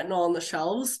peroxide or retinol on the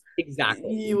shelves.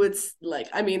 You exactly. would like,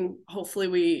 I mean, hopefully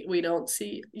we don't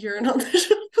see urine on the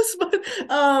shelves, but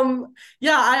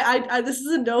yeah, I this is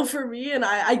a no for me, and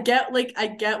I get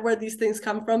where these things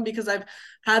come from because I've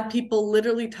had people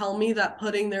literally tell me that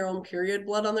putting their own period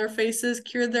blood on their faces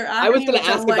cured their I was acne, gonna which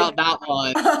I'm ask about like, that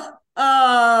one.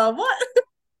 what?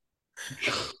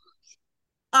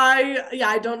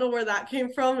 I don't know where that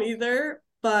came from either,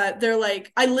 but they're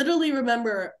like I literally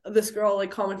remember this girl like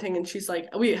commenting and she's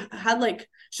like we had like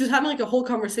she was having like a whole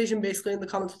conversation basically in the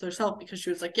comments with herself because she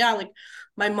was like, yeah, like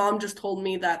my mom just told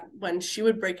me that when she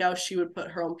would break out, she would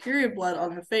put her own period blood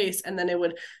on her face and then it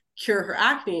would cure her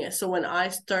acne. So when I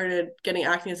started getting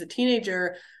acne as a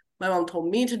teenager, my mom told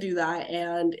me to do that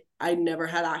and I never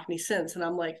had acne since. And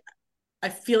I'm like, I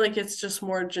feel like it's just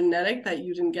more genetic that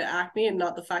you didn't get acne and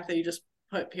not the fact that you just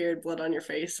put period blood on your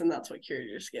face and that's what cured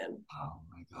your skin. Oh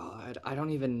my God. I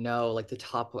don't even know like the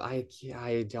top I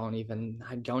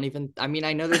mean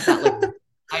I know there's that like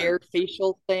higher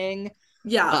facial thing,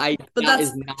 but Yeah, I but that that's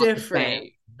is not the different.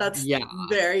 same. That's Yeah,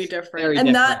 very different. very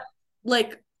And that different.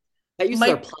 like That uses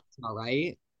our Mike plasma,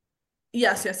 right?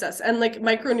 yes. And like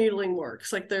microneedling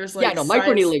works. Like there's Yeah, like no,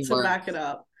 science microneedling to back it works.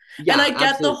 up. And Yeah, I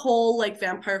get the absolutely. whole like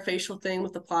vampire facial thing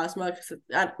with the plasma because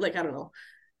like I don't know.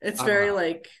 It's I don't very know.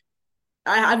 like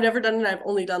I've never done it. I've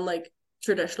only done like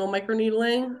traditional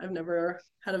microneedling. I've never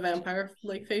had a vampire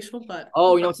like facial, but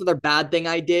Oh, you know what's another bad thing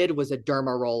I did was a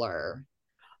derma roller.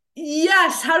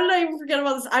 yes, how did I even forget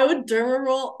about this? I would derma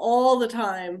roll all the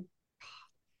time.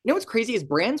 You know what's crazy is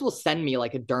brands will send me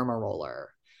like a derma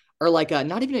roller or like a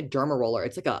not even a derma roller.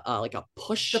 It's like a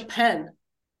The push pen,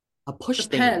 the thingy.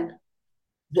 pen.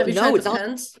 Have Well, you tried no, the it's not.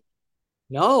 pens?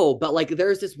 No, but like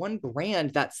there's this one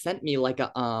brand that sent me like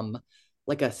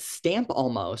a stamp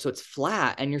almost. So it's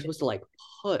flat and you're supposed to like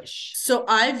push. So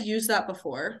I've used that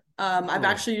before. I've Oh,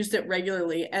 actually used it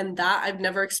regularly, and that I've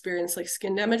never experienced like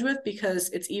skin damage with because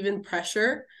it's even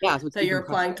pressure yeah, so it's that you're even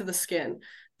applying pressure. to the skin.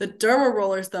 The derma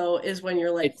rollers, though, is when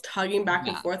you're like It's tugging back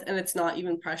and yeah. forth and it's not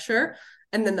even pressure.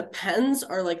 And then the pens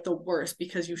are like the worst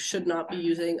because you should not be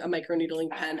using a microneedling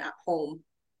pen at home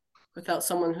without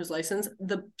someone who's licensed.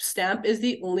 The stamp is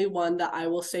the only one that I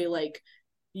will say like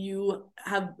you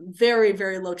have very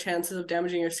very low chances of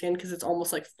damaging your skin because it's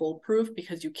almost like foolproof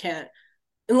because you can't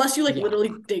unless you like Yeah. literally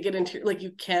dig it into like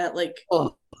you can't like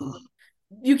Oh,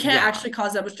 you can't yeah. actually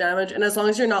cause that much damage and as long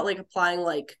as you're not like applying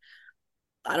like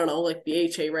I don't know like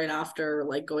BHA right after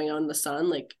like going out in the sun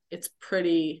like it's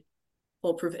pretty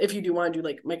foolproof if you do want to do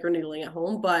like microneedling at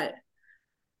home but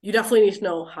you definitely need to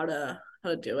know how to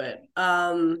do it.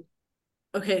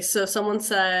 Okay, so someone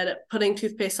said putting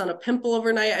toothpaste on a pimple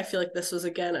overnight. I feel like this was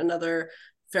again another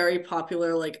very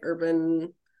popular like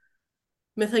urban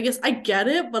myth. I guess I get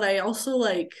it, but I also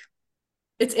like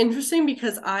it's interesting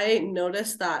because I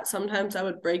noticed that sometimes I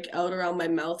would break out around my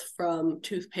mouth from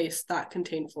toothpaste that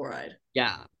contained fluoride.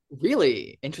 Yeah.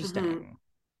 Really Mm-hmm. interesting.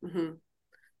 Mm-hmm.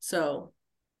 So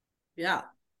yeah,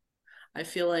 I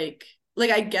feel like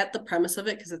I get the premise of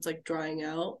it because it's like drying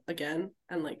out again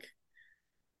and like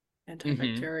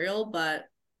Hmm. antibacterial, but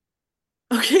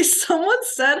okay, someone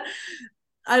said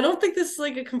I don't think this is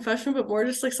like a confession, but more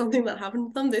just like something that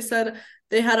happened to them. They said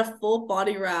they had a full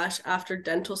body rash after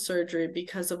dental surgery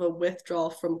because of a withdrawal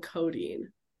from codeine.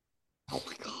 Oh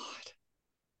my God.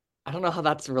 I don't know how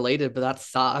that's related, but that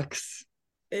sucks.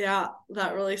 Yeah,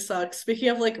 that really sucks. Speaking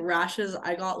of like rashes,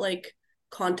 I got like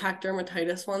contact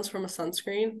dermatitis once from a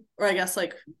sunscreen, or I guess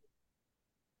like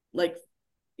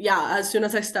yeah, as soon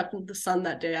as I stepped into the sun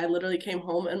that day, I literally came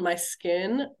home and my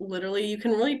skin literally you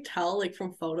can really tell like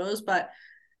from photos, but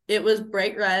it was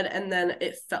bright red and then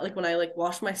it felt like when I like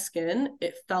washed my skin,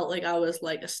 it felt like I was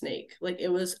like a snake. Like it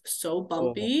was so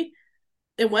Oh, bumpy.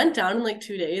 It went down in like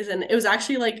 2 days and it was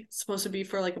actually like supposed to be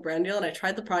for like a brand deal and I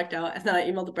tried the product out and then I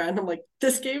emailed the brand. I'm like,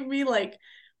 this gave me like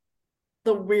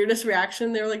the weirdest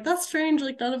reaction. They were like, that's strange.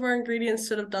 Like none of our ingredients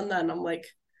should have done that. And I'm like,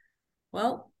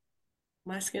 well,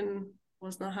 my skin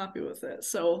was not happy with it.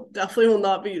 So definitely will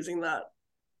not be using that.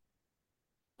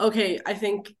 Okay, I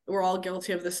think we're all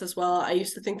guilty of this as well. I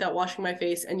used to think that washing my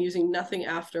face and using nothing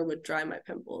after would dry my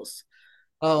pimples.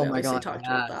 Oh We my obviously God, talked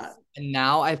about that. yes. And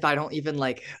now if I don't even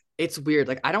like, it's weird.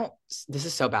 Like I don't, this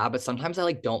is so bad, but sometimes I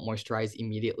like don't moisturize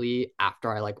immediately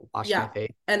after I like wash my Yeah.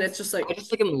 face. And it's just I like,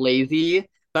 just like am lazy,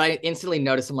 but I instantly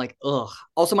notice I'm like, ugh.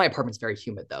 Also, my apartment's very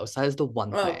humid though. So that is the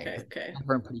one oh, thing. okay, okay. My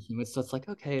apartment pretty humid. So it's like,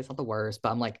 okay, it's not the worst.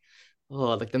 But I'm like,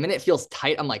 oh, like the minute it feels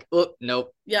tight, I'm like, oh,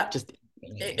 nope. Yeah. Just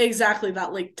me. Exactly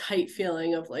that like tight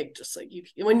feeling of like just like you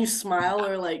when you smile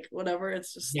or like whatever,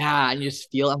 it's just Yeah. And you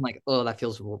just feel, I'm like, oh, that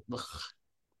feels ugh.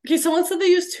 okay. Someone said they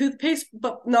use toothpaste,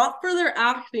 but not for their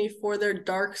acne, for their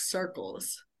dark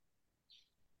circles.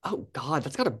 Oh God,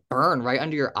 that's gotta burn right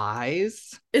under your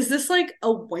eyes. Is this like a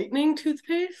whitening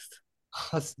toothpaste?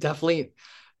 That's definitely,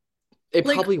 it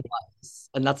Like, probably was.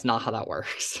 And that's not how that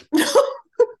works.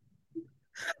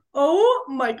 oh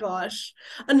my gosh.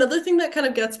 Another thing that kind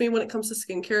of gets me when it comes to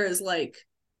skincare is like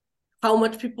how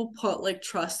much people put like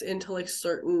trust into like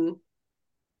certain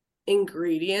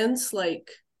ingredients. Like,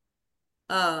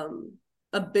 um,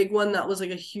 a big one that was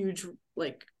like a huge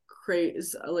like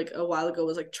craze like a while ago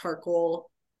was like charcoal.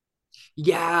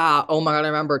 Yeah. Oh my God, I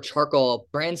remember charcoal.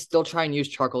 Brands still try and use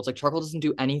charcoal. It's like charcoal doesn't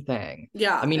do anything.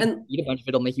 I Yeah, mean, and eat a bunch of it,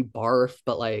 it'll make you barf,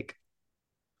 but like,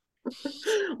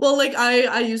 well, like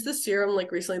I used the serum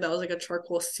like recently that was like a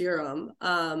charcoal serum.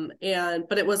 And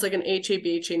but it was like an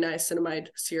HA/BHA niacinamide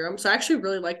serum. So I actually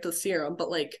really liked the serum, but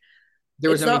like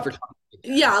there was it's no need for not chocolate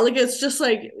yeah, there. like it's just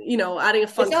like, adding a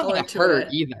It's fun not color gonna to hurt it.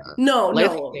 either. No,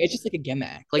 Like no. it's just like a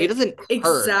gimmick. Like it It, doesn't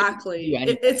hurt. It doesn't do exactly.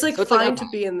 It's anything. like So it's like fine okay. to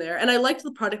be in there. And I liked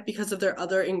the product because of their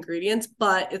other ingredients,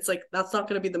 but it's like that's not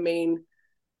gonna be the main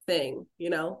thing, you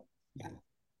know? Yeah.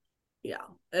 Yeah.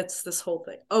 It's this whole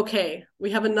thing. Okay.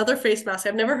 We have another face mask.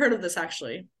 I've never heard of this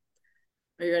actually.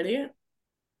 Are you ready?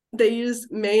 They use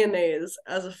mayonnaise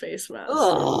as a face mask.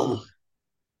 Ugh.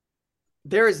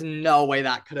 There is no way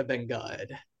that could have been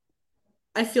good.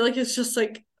 I feel like it's just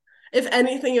like, if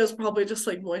anything, it was probably just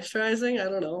like moisturizing. I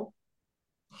don't know.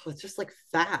 It's just like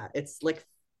fat. It's like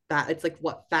fat. It's like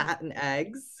what, fat and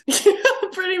eggs?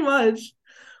 Pretty much.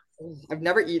 Ugh. I've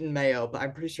never eaten mayo, but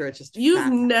I'm pretty sure it's just You've fat.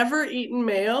 never eaten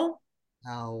mayo?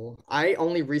 No. I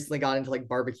only recently got into like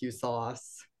barbecue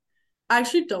sauce. I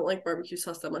actually don't like barbecue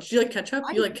sauce that much. Do you like ketchup?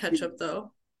 I You like do. ketchup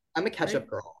though, I'm a right? ketchup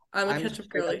girl. I'm a I'm just ketchup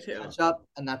straight up girly too. ketchup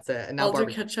and that's it. And now I'll do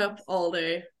barbecue ketchup sauce.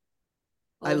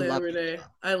 I all day, love every day.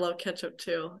 ketchup. I love ketchup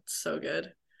too. It's so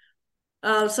good.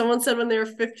 Someone said when they were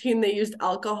 15, they used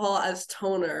alcohol as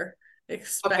toner,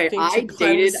 Okay, expecting to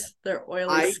cleanse their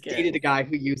oily I dated a skin. guy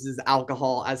who uses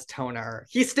alcohol as toner.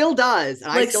 He still does,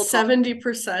 and I Like still talk.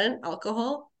 70%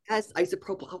 alcohol. Yes,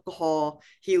 isopropyl alcohol.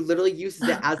 He literally uses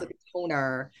it as like a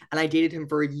toner, and I dated him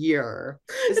for a year.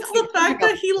 This is It's how you the know you fact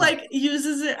got that he like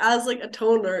uses it as like a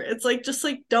toner. It's like just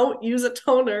like don't use a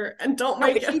toner and don't no,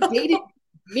 make if it he dated alcohol.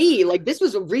 me, like this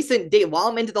was a recent date while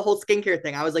I'm into the whole skincare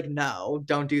thing, I was like, no,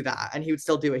 don't do that. And he would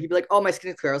still do it. He'd be like, oh, my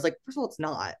skin's clear. I was like, first of all, it's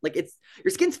not. Like it's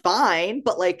your skin's fine,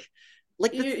 but like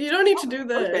You that's you don't need to not do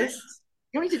perfect. this.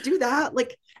 You don't need to do that.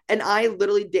 Like, and I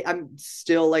literally I'm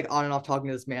still like on and off talking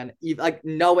to this man, like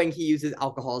knowing he uses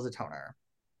alcohol as a toner.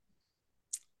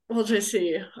 Well,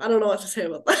 JC, I don't know what to say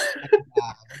about that.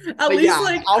 Yeah. at But least yeah, the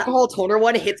like alcohol toner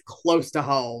one hits close to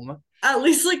home. at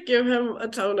least like give him a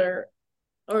toner,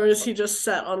 or is he just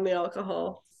set on the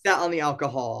alcohol? Set on the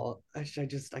alcohol. I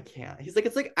can't. He's like,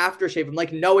 it's like aftershave. I'm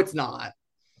like, no, it's not.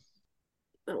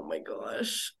 Oh my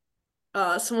gosh.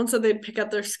 Someone said they'd pick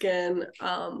at their skin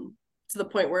to the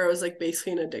point where it was like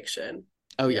basically an addiction.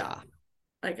 Oh Yeah, yeah.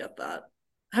 I get that.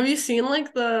 Have you seen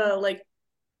like the like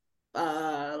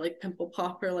pimple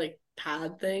popper like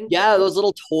pad thing? Yeah, those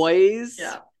little toys.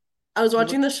 Yeah. I was They look,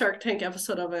 watching the Shark Tank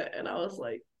episode of it and I was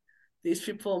like, these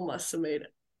people must have made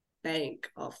bank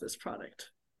off this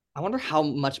product. I wonder how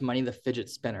much money the fidget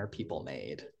spinner people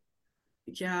made.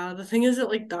 Yeah, the thing is it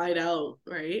like died out,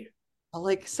 right? But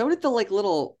like, so did the like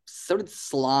little, so did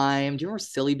slime. Do you remember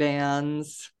silly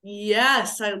bands?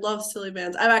 Yes, I love silly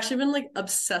bands. I've actually been like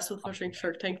obsessed with watching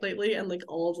Shark Tank lately and like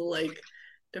all the like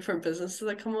different businesses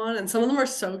that come on. And some of them are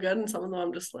so good and some of them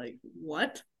I'm just like,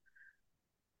 what?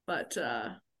 But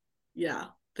yeah,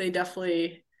 they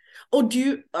definitely. Oh,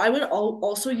 I would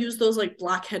also use those like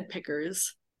blackhead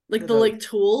pickers, What like are the those? like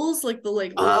tools, like the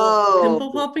like little Oh,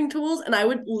 pimple popping tools, and I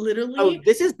would oh, literally.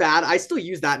 this is bad. I still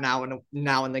use that now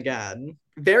and again.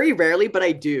 Very rarely, but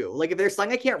I do. Like if there's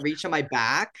something I can't reach on my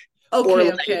back or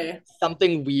Okay, like okay.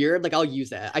 something weird, like I'll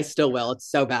use it. I still will. It's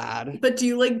so bad. But do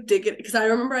you like dig it? Because I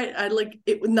remember I'd like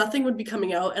it, nothing would be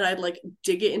coming out, and I'd like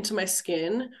dig it into my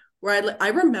skin. Where I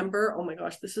remember, oh my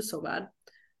gosh, this is so bad.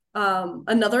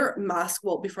 Another mask.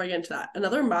 Well, before I get into that,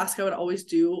 another mask I would always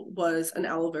do was an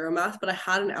aloe vera mask, but I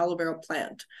had an aloe vera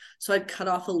plant, so I'd cut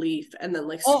off a leaf and then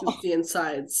like scoop Oh, the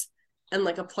insides. and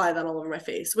like apply that all over my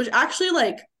face, which actually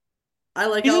like I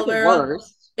like Isn't aloe the vera.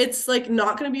 worst. It's like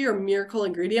not going to be your miracle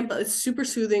ingredient, but it's super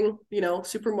soothing,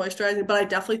 super moisturizing. But I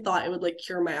definitely thought it would like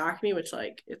cure my acne, which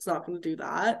like it's not going to do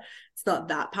that. It's not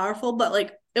that powerful, but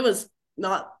like it was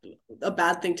not a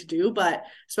bad thing to do, but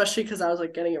especially because I was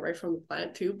like getting it right from the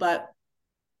plant too. But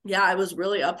yeah, I was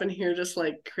really up in here just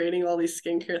like creating all these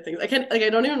skincare things. I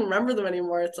don't even remember them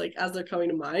anymore. It's like as they're coming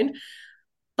to mind.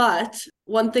 But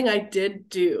one thing I did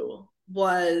do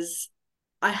was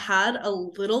I had a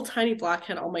little tiny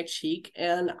blackhead on my cheek,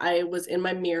 and I was in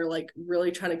my mirror, like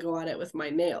really trying to go at it with my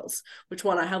nails, which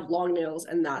one I have long nails,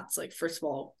 and that's like, first of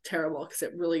all, terrible because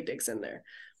it really digs in there.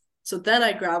 So then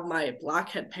I grabbed my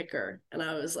blackhead picker and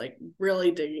I was like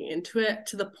really digging into it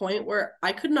to the point where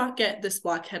I could not get this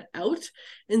blackhead out.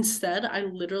 Instead, I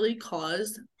literally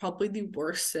caused probably the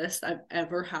worst cyst I've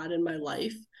ever had in my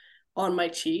life on my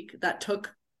cheek that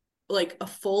took like a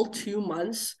full 2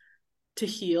 months to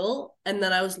heal. And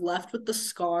then I was left with the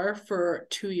scar for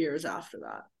 2 years after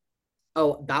that.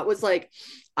 Oh, that was like,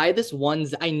 I had this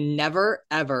ones I never,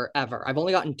 ever, ever. I've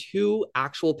only gotten two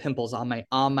actual pimples on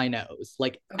my nose,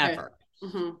 like Okay. ever.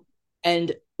 Mm-hmm.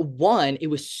 And one, it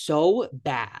was so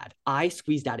bad. I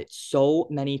squeezed at it so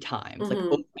many times, like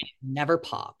oh, Mm-hmm. it never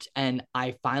popped. And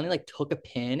I finally like took a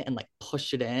pin and like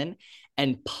pushed it in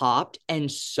and popped, and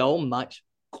so much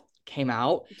came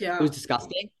out. It was Yeah.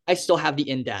 disgusting. I still have the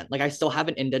indent. Like I still have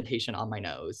an indentation on my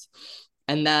nose.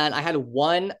 And then I had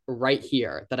one right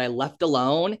here that I left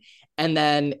alone. And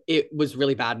then it was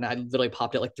really bad. And I literally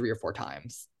popped it like 3 or 4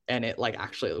 times. And it like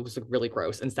actually it was like really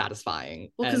gross and satisfying.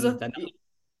 Well, because And then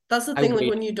that's the I thing. Like waited.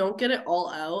 when you don't get it all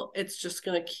out, it's just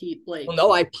gonna keep Well, like,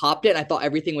 no, I popped it and I thought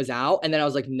everything was out. And then I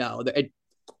was like, no,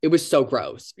 it was so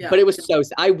gross. But yeah, it was so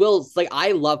I will like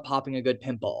I love popping a good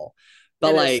pimple.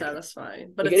 But it is like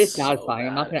satisfying, but Like it it's is so satisfying.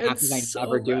 I'm not bad. gonna act like I It's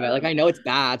never so do it. Like bad. I know it's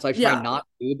bad, so I try Yeah. not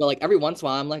to. But like every once in a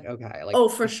while, I'm like, okay, like Oh,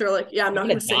 for sure. Like, yeah, I'm I'm not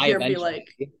gonna gonna sit die here and be like,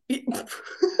 eventually.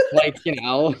 might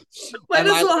Like am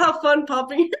as I well like have fun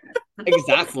popping your pimples.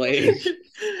 exactly,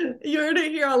 You heard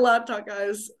it here on LoudTalk,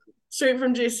 guys. Straight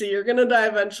from JC, you're gonna die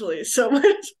eventually. So might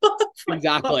as well have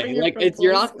fun popping exactly. your Like it's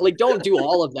you're pimples. not like don't do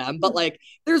all of them, but like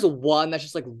there's one that's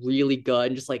just like really good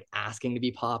and just like asking to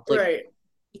be popped. Like Right,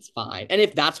 it's fine. And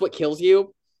if that's what kills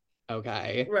you,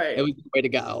 okay, it right. was the way to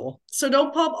go. So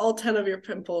don't pop all 10 of your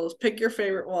pimples. Pick your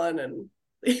favorite one and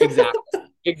Exactly,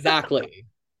 exactly.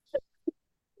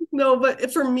 no,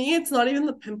 but for me, it's not even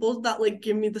the pimples that like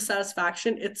give me the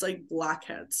satisfaction. It's like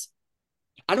blackheads.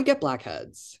 I don't get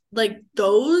blackheads. Like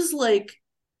those like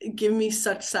give me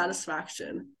such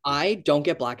satisfaction. I don't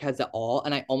get blackheads at all.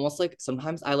 And I almost like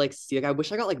sometimes I like see like I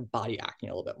wish I got like body acne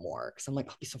a little bit more because I'm like,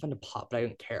 oh, it'd be so fun to pop, but I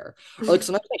don't care. Or like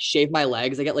sometimes I shave my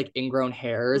legs, I get like ingrown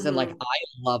hairs, and like Mm-hmm. I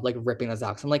love like ripping those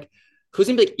out. So I'm like, who's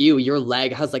gonna be like, ew, your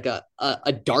leg has like a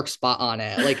dark spot on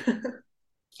it. Like,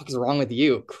 what is wrong with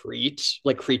you,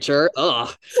 creature?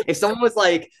 Ugh. If someone was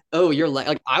like, oh, your leg,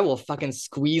 like I will fucking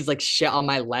squeeze like shit on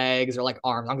my legs or like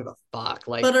arms. I don't give a fuck.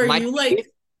 But Like are my you face. like,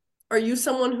 are you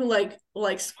someone who like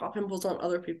likes pop pimples on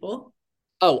other people?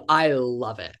 Oh, I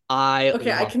love it. I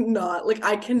Okay, I love cannot. Like,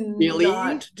 I really.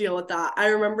 cannot deal with that. I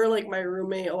remember like my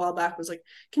roommate a while back was like,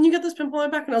 "Can you get this pimple on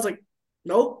my back?" And I was like,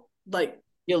 "Nope." Like,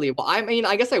 Really? Well, I mean,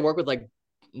 I guess I work with like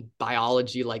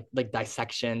biology, like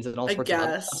dissections and all I sorts of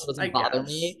other stuff. So guess, it I doesn't bother guess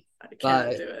me. I can't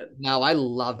But do it. no, I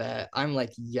love it. I'm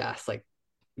like, yes, like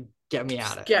get me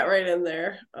at Just it. get right in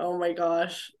there. Oh my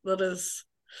gosh, that is.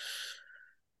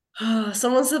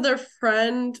 Someone said their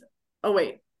friend. Oh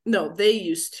wait, no, they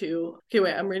used to. Okay,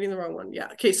 wait, I'm reading the wrong one. Yeah.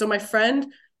 Okay, so my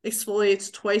friend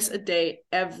exfoliates twice a day,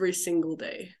 every single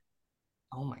day.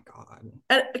 Oh my God.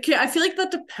 And okay, I feel like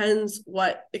that depends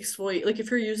what exfoliate. Like if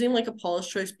you're using like a Paula's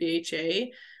Choice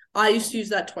BHA, I used to use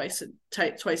that twice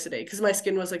a day because my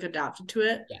skin was like adapted to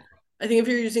it. Yeah. I think if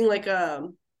you're using like a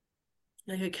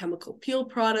chemical peel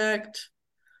product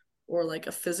or like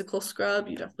a physical scrub,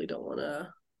 you definitely don't want to.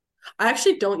 I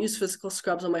actually don't use physical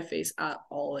scrubs on my face at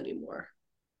all anymore.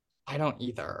 I don't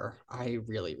either. I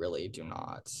really, really do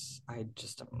not. I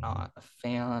just am not a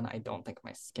fan. I don't think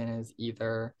my skin is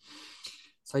either.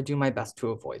 So I do my best to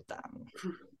avoid them.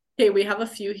 Okay, we have a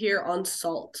few here on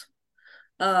salt.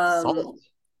 Um, Salt.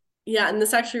 Yeah, and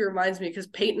this actually reminds me because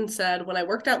Peyton said when I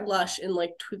worked at Lush in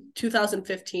like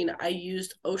 2015, I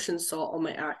used ocean salt on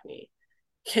my acne.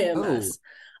 Oh, KMS.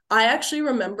 I actually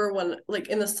remember when, like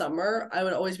in the summer, I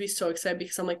would always be so excited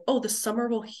because I'm like, oh, the summer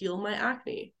will heal my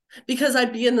acne. Because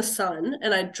I'd be in the sun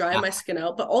and I'd dry yeah. my skin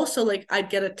out, but also like I'd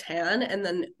get a tan and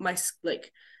then my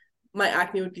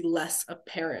acne would be less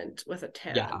apparent with a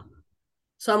Yeah. tan.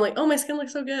 So I'm like, oh, my skin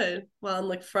looks so good while I'm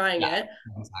like frying Yeah. it.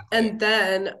 Exactly. And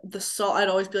then the salt, I'd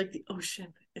always be like, the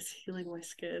ocean. It's healing my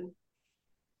skin.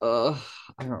 Ugh,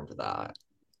 I remember that.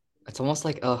 It's almost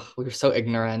like, ugh, we were so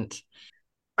ignorant.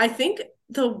 I think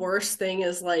the worst thing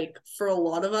is like for a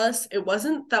lot of us, it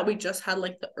wasn't that we just had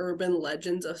like the urban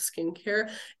legends of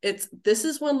skincare. It's this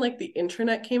is when like the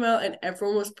internet came out and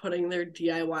everyone was putting their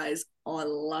DIYs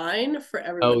online for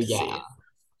everyone Oh to yeah. see.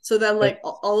 So then And like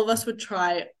all of us would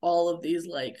try all of these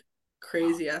like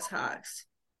crazy ass hacks.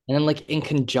 then like in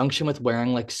conjunction with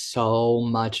wearing like so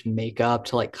much makeup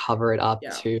to like cover it up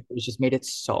Yeah. too, it just made it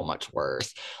so much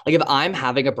worse. Like if I'm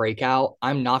having a breakout,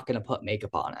 I'm not gonna put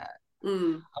makeup on it.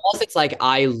 Mm. Unless it's like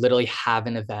I literally have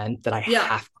an event that I Yeah.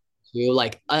 have to do.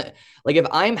 Like if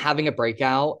I'm having a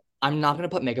breakout, I'm not gonna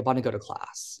put makeup on and go to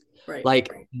class. Right. Like,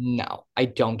 no, I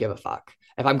don't give a fuck.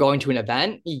 If I'm going to an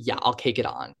event, yeah, I'll cake it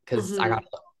on because I got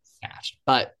Mm-hmm. snatched.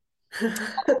 But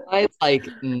I like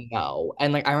no.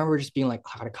 And like I remember just being like,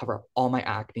 I gotta cover up all my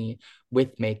acne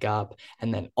with makeup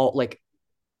and then all like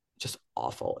just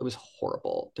awful. It was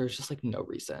horrible. There's just like no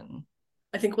reason.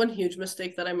 I think one huge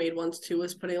mistake that I made once too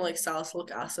was putting like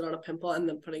salicylic acid on a pimple and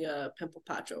then putting a pimple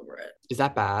patch over it. Is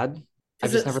that bad?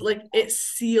 I've Because just never. it's like it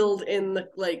sealed in the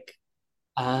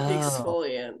Oh,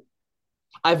 exfoliant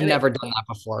I've and never done that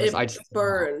before. So I it just don't know.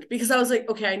 burned because I was like,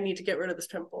 okay, I need to get rid of this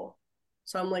pimple.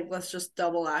 So I'm like, let's just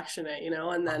double action it,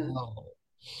 and then Oh,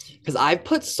 because I've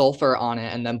put sulfur on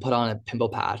it and then put on a pimple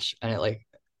patch and it like,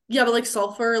 yeah, but like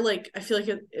sulfur, like I feel like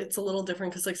it's a little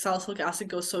different because like salicylic acid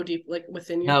goes so deep like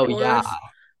within your no, yeah. pores. Because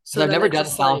So I've then never it done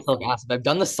just like salicylic acid. I've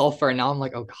done the sulfur and now I'm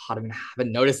like, oh God, I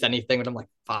haven't noticed anything, but I'm like,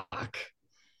 fuck.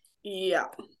 yeah,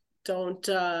 don't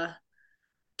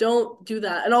don't do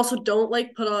that. And also don't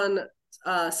like put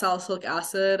on salicylic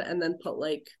acid and then put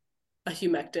like a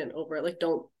humectant over it. Like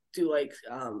don't do like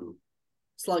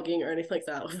slugging or anything like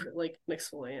that over like an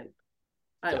exfoliant,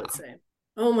 I would Yeah. say.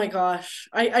 Oh my gosh.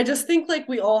 I just think like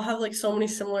we all have like so many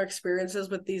similar experiences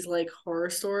with these like horror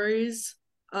stories.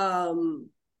 Um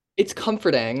It's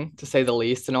comforting to say the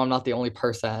least to know I'm not the only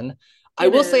person. I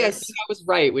it will say I think is. I was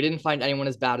right. We didn't find anyone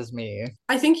as bad as me.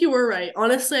 I think you were right.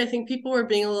 Honestly, I think people were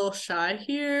being a little shy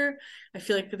here. I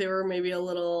feel like they were maybe a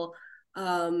little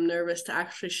nervous to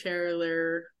actually share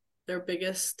their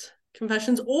biggest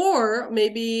confessions, or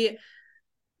maybe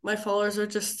my followers are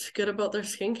just good about their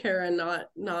skincare and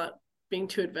not being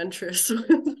too adventurous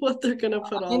with what they're gonna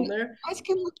put I on mean, there. my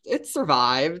skin looked, it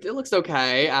survived. It looks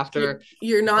okay after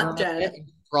You're not burning it dead.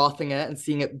 and frothing it and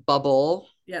seeing it bubble,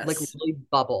 like Yes, really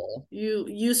bubble.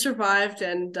 you survived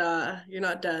and you're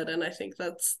not dead, and I think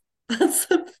that's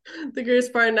the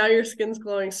greatest part. Now your skin's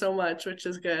glowing so much, which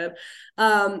is good.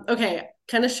 Okay,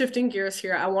 kind of shifting gears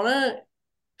here. I want to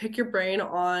pick your brain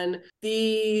on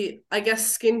the, I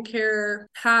guess, skincare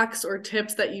hacks or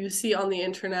tips that you see on the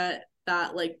internet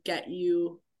that like get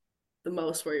you the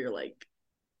most, where you're like,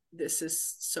 this is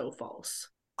so false.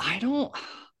 I don't,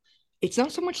 it's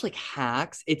not so much like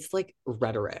hacks, it's like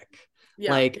rhetoric.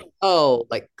 Yeah, Like, oh,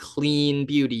 like clean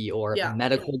beauty or yeah.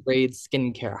 medical grade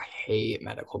skincare. I hate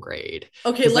medical grade.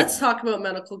 Okay, Because, like, let's talk about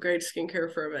medical grade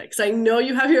skincare for a bit because I know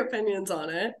you have your opinions on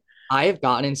it. I have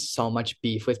gotten in so much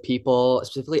beef with people,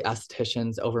 specifically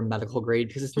estheticians, over medical grade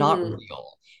because it's not Mm-hmm.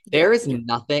 real. Yeah, There is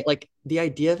nothing like the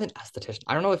idea of an esthetician.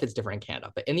 I don't know if it's different in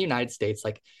Canada, but in the United States,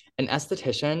 like an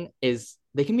esthetician is,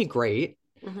 they can be great,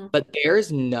 mm-hmm. but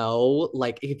there's no,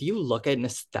 like, if you look at an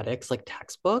aesthetics like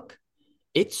textbook,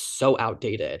 it's so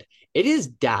outdated. It is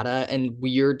data and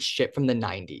weird shit from the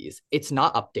 90s. It's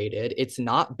not updated. It's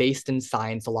not based in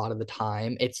science a lot of the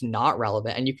time. It's not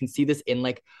relevant. And you can see this in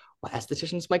like what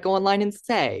estheticians might go online and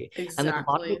say. And like a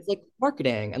lot of Exactly. it's like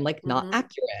marketing and like not Mm-hmm.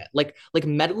 accurate. Like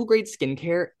medical grade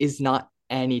skincare is not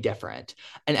any different.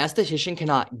 An esthetician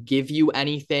cannot give you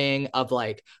anything of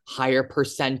like higher No,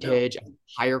 percentage,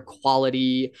 higher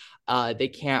quality. They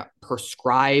can't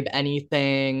prescribe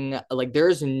anything. Like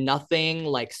there's nothing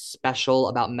like special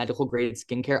about medical grade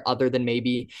skincare other than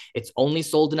maybe it's only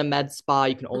sold in a med spa.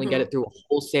 You can only get mm-hmm. it through a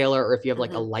wholesaler or if you have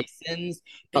like a Mm-hmm. license.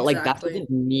 But like that Exactly. doesn't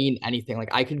mean anything.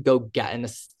 Like I could go get an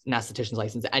esthetician's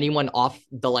license. Anyone off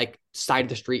the like side of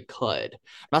the street could.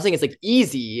 I'm not saying it's like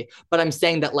easy, but I'm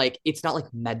saying that like it's not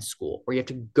like med school where you have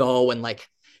to go and like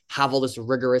have all this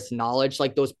rigorous knowledge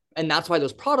like those, and that's why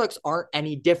those products aren't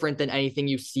any different than anything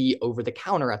you see over the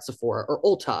counter at Sephora or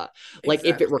Ulta. Like if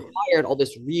it Exactly. required all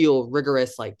this real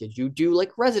rigorous, like did you do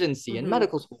like residency in Mm-hmm.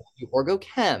 medical school, you orgo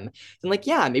chem, then like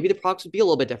yeah, maybe the products would be a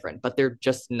little bit different, but they're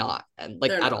just not, and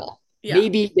like They're at not. all. Yeah.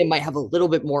 Maybe they might have a little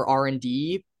bit more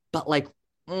R&D, but like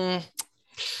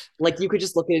you could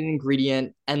just look at an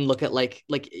ingredient and look at like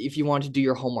if you want to do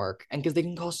your homework, and because they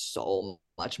can cost so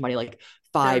much money, like They're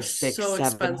five, six, so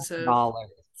seven expensive. dollars.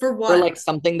 For for what? like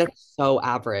something that's so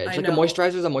average. I Like a know.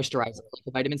 moisturizer is a moisturizer. Like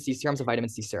a vitamin C serum's a vitamin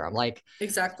C serum. Like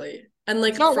Exactly. And it's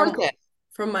like not worth it.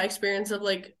 from my experience of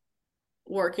like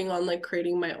working on like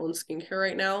creating my own skincare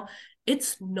right now,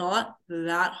 it's not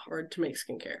that hard to make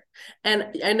skincare.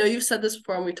 And I know you've said this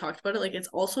before and we talked about it, like it's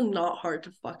also not hard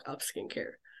to fuck up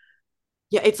skincare.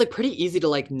 Yeah, it's like pretty easy to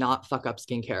like not fuck up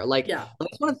skincare. Yeah.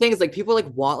 That's one of the things like people like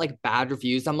want like bad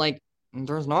reviews. I'm like,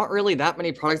 there's not really that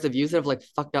many products I've used that have like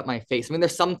fucked up my face. I mean,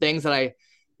 there's some things that I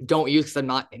don't use because I'm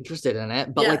not interested in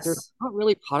it, but like there's Yes. not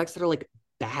really products that are like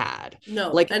bad.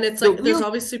 No. Like And it's the like there's real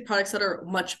obviously products that are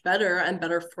much better and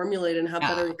better formulated and have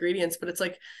better yeah, ingredients, but it's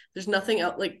like there's nothing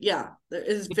else like yeah, there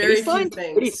is the very few baseline's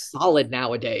pretty things. solid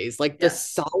nowadays. Like the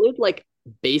Yes. solid like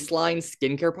baseline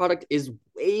skincare product is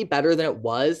way better than it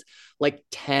was like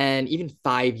 10, even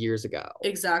 5 years ago.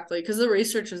 Exactly, because the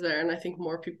research is there, and I think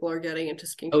more people are getting into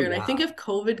Oh skincare. And I think yeah. if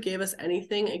COVID gave us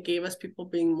anything, it gave us people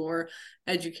being more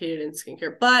educated in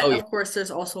skincare. But Oh yeah. of course,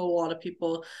 there's also a lot of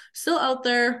people still out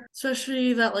there,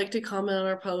 especially that like to comment on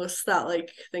our posts, that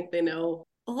like think they know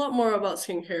a lot more about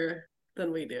skincare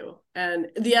than we do. And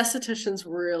the estheticians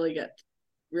Oh, really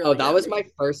that get was me. my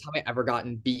first time I ever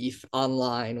gotten beef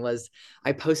online was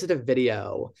I posted a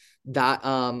video that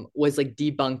was like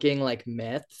debunking like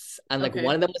myths and like one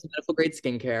Okay. of them was medical grade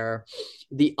skincare.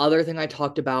 The other thing I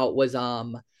talked about was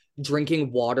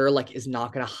drinking water like is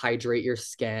not going to hydrate your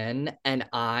skin and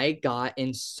I got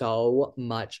in so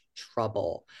much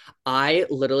trouble. I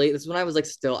literally this is when I was like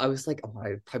still I was like oh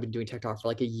I've probably been doing TikTok for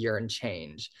like a year and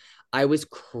change. I was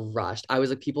crushed. I was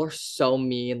like, people are so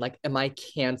mean. Like, am I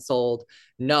canceled?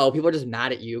 No, people are just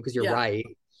mad at you because you're Yeah. right.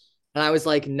 And I was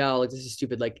like, no, like this is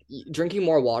stupid. Like drinking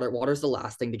more water. Water is the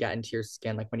last thing to get into your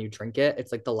skin. Like when you drink it,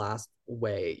 it's like the last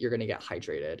way you're gonna get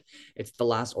hydrated. It's the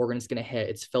last organ it's gonna hit.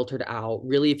 It's filtered out.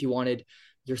 Really, if you wanted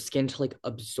your skin to like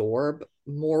absorb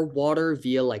more water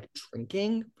via like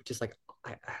drinking, which is like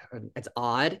it's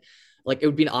odd. Like it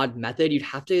would be an odd method. You'd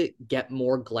have to get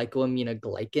more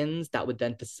glycosaminoglycans that would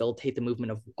then facilitate the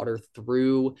movement of water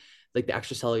through like the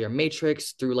extracellular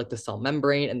matrix through like the cell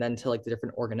membrane and then to like the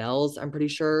different organelles. I'm pretty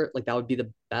sure like that would be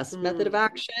the best method of Mm,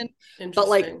 action. But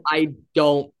like interesting. I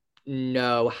don't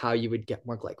know how you would get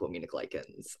more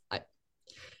glycosaminoglycans.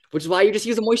 Which is why you just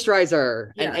use a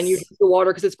moisturizer and you Yes. drink the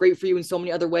water because it's great for you in so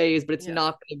many other ways, but it's Yeah.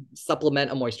 not going to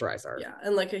supplement a moisturizer. Yeah.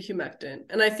 And like a humectant.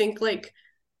 And I think like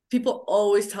people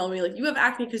always tell me like you have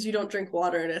acne because you don't drink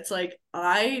water, and it's like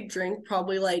I drink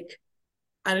probably like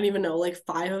I don't even know like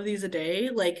 5 of these a day.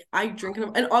 Like I drink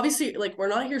them, and obviously like we're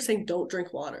not here saying don't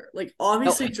drink water. Like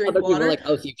No, obviously and drink other people are water. like,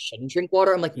 oh, so you shouldn't drink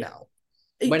water? I'm like, Yeah, no.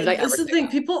 When did I this ever is the say thing.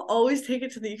 that? People always take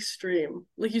it to the extreme.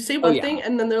 Like you say Oh one yeah. thing,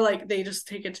 and then they're like they just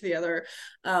take it to the other.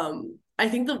 I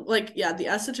think the like yeah, the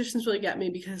estheticians really get me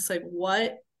because like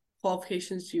what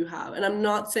qualifications do you have? And I'm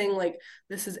not saying like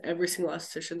this is every single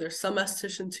esthetician. There's some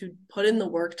estheticians who put in the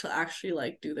work to actually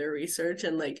like do their research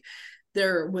and like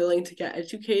they're willing to get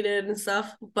educated and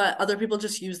stuff. But other people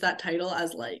just use that title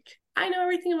as like I know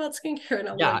everything about skincare, and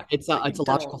I'm Yeah, like, but you it's a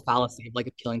logical don't. fallacy of like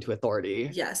appealing to authority.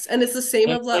 Yes, and it's the same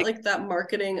And of it's that like, like that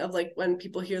marketing of like when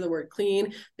people hear the word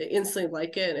clean, they instantly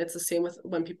like it, and it's the same with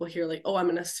when people hear like, oh, I'm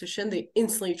an esthetician, they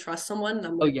instantly trust someone, and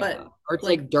I'm oh like, yeah. but Or it's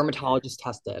like like dermatologist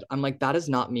tested. I'm like, that does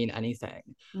not mean anything.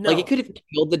 Like it no, could have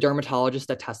killed the dermatologist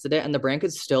that tested it, and the brand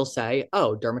could still say,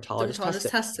 oh, dermatologist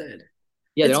dermatologist tested. tested.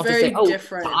 Yeah, they It's don't have to say, very oh,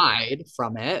 different. died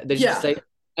from it. They just Yeah, say,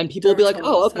 and people will be like, oh,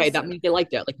 dermatologist okay, that tested. means they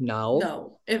liked it. Like, no,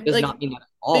 No, if does not like mean that at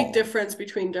big all. difference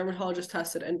between dermatologist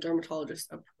tested and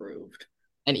dermatologist approved.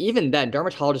 And even then,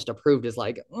 dermatologist approved is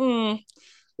like,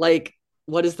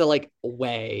 what is the like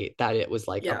way that it was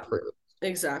like Yeah, approved?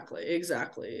 exactly.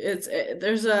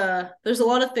 There's a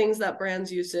lot of things that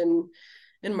brands use in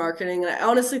marketing, and I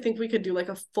honestly think we could do like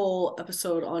a full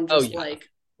episode on Oh just yeah, like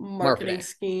marketing marketing.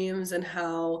 schemes and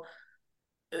how.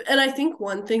 And I think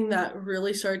one thing that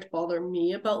really started to bother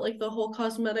me about like the whole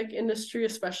cosmetic industry,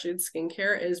 especially in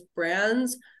skincare, is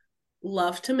brands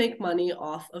love to make money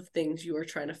off of things you are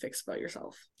trying to fix about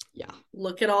yourself. Yeah,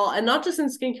 Look at all, and not just in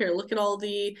skincare, look at all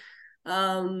the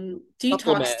detox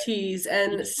supplement, teas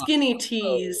and detox, skinny teas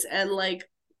clothes. and like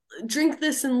drink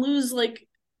this and lose like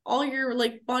all your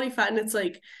like body fat, and it's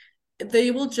like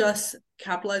they will just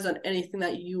capitalize on anything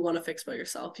that you want to fix by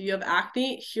yourself. If you have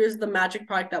acne, here's the magic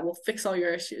product that will fix all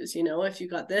your issues. You know, if you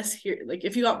got this here, like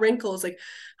if you got wrinkles, like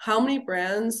how many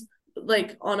brands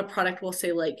like on a product will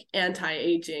say like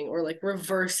anti-aging or like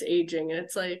reverse aging, and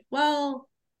it's like, well,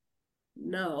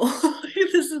 no,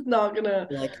 this is not gonna.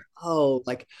 Like, oh,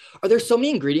 like, are there so many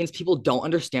ingredients people don't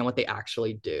understand what they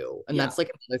actually do? And Yeah, that's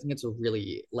like another thing that's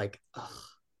really like, ugh,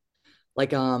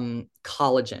 like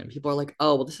collagen. People are like,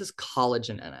 oh, well, this is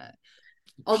collagen in it.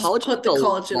 I'll just Collagen put is the a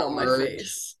collagen on my large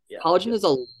face. Yeah. collagen is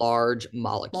a large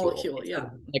molecule. Molecule. It's Yeah.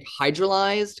 like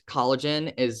hydrolyzed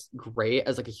collagen is great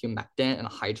as like a humectant and a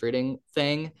hydrating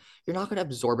thing. You're not going to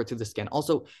absorb it through the skin.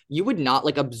 Also, you would not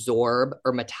like absorb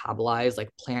or metabolize like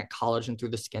plant collagen through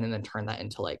the skin and then turn that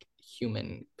into like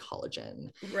human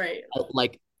collagen. Right.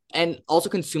 Like, and also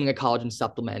consuming a collagen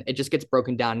supplement, it just gets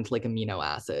broken down into like amino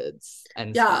acids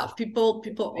and Yeah, stuff. people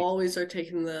always are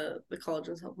taking the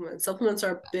collagen supplements. Supplements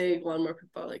are a big one where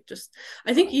people are like just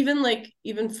I think even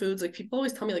foods, like people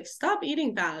always tell me like stop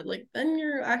eating bad, like then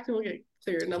your acne will get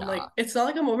cleared. And I'm like, Yeah. it's not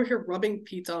like I'm over here rubbing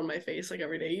pizza on my face like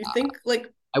every day. You think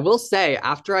like I will say,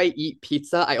 after I eat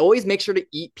pizza, I always make sure to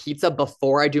eat pizza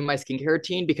before I do my skincare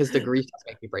routine because the grease does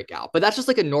make me break out. But that's just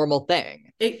like a normal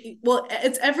thing.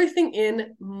 it's everything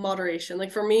in moderation.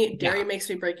 Like for me, dairy Yeah. makes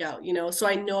me break out, you know. So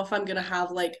I know if I'm gonna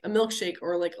have like a milkshake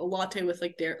or like a latte with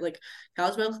like dairy like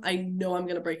cow's milk, I know I'm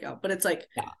gonna break out. But it's like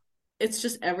Yeah. it's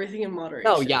just everything in No,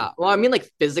 moderation. yeah. Well, I mean, like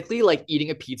physically, like eating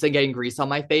a pizza and getting grease on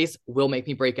my face will make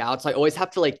me break out. So I always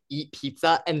have to like eat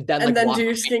pizza and then And like then do wash your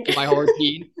my face, do skincare. my whole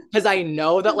routine because I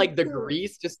know that like the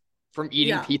grease just from eating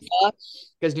Yeah. pizza,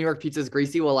 because New York pizza is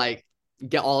greasy, will like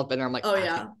get all up in there. I'm like, Oh I can't.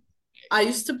 yeah. I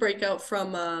used to break out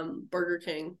from Burger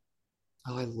King.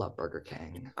 Oh, I love Burger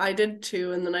King. I did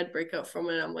too, and then I'd break out from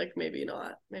it. I'm like, maybe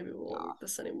not. Maybe we won't Yeah. eat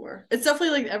this anymore. It's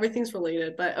definitely like everything's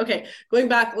related. But okay, going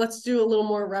back, let's do a little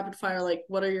more rapid fire. Like,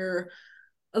 what are your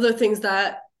other things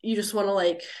that you just want to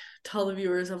like tell the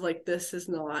viewers of like this is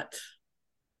not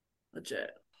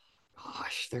legit?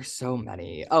 Gosh, there's so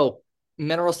many. Oh,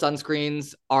 mineral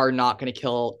sunscreens are not going to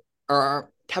kill,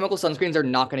 or chemical sunscreens are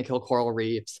not going to kill coral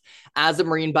reefs. As a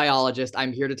marine biologist,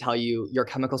 I'm here to tell you your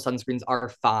chemical sunscreens are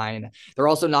fine. They're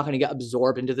also not going to get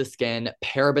absorbed into the skin.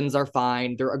 Parabens are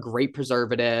fine. They're a great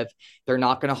preservative. They're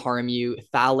not going to harm you.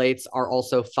 Phthalates are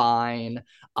also fine.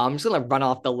 I'm just going to run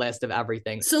off the list of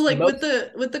everything. So like Most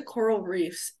with the coral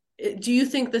reefs, do you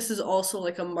think this is also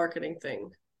like a marketing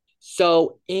thing?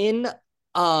 so in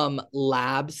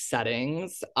lab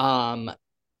settings,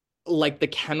 like the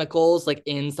chemicals like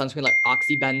in sunscreen like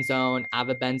oxybenzone,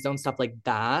 avobenzone, stuff like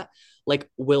that, like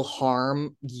will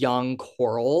harm young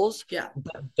corals, Yeah,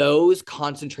 but those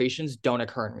concentrations don't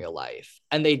occur in real life,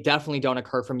 and they definitely don't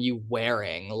occur from you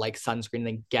wearing like sunscreen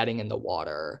and getting in the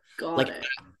water got like it.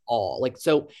 at all. Like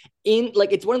so in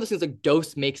like it's one of those things like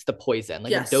dose makes the poison,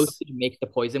 like a dosage Yes. makes the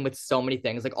poison with so many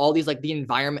things, like all these like the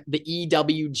environment, the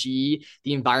EWG,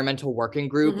 the environmental working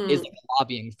group is like Mm-hmm. a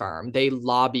lobbying firm. They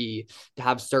lobby to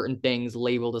have certain things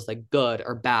labeled as like good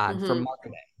or bad for Mm-hmm.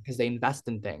 marketing because they invest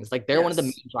in things. Like they're one of the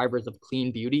Yes. main drivers of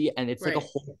clean beauty, and it's like a Right.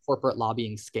 whole corporate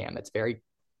lobbying scam. It's very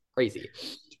crazy.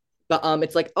 But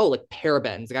it's like, oh, like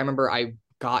parabens. Like I remember I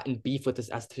got in beef with this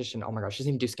esthetician. Oh my gosh, she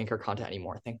doesn't even do skincare content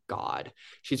anymore. Thank God.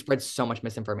 She spread so much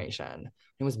misinformation.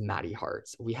 It was Maddie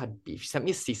Hartz. We had beef. She sent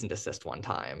me a cease and desist one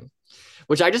time,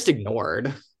 which I just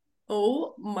ignored.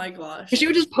 Oh my She gosh.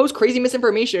 would just post crazy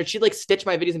misinformation, and she'd like stitch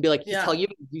my videos and be like, he's Yeah. telling you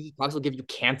these products will give you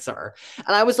cancer.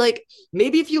 And I was like,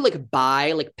 maybe if you like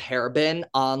buy like paraben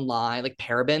online, like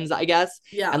parabens, I guess,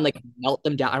 and Yeah. like melt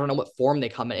them down. I don't know what form they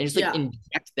come in, and just like Yeah.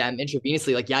 inject them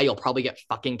intravenously. Like, yeah, you'll probably get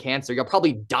fucking cancer. You'll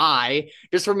probably die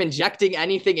just from injecting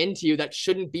anything into you that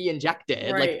shouldn't be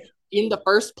injected. Like Right. in the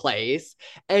first place.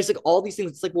 And it's like all these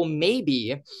things. It's like, well,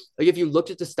 maybe like if you looked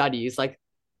at the studies, like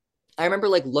I remember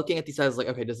like looking at these as like,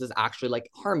 okay, does this actually like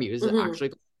harm you? Is it Mm-hmm. actually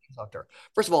a disruptor?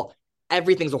 First of all,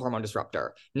 everything's a hormone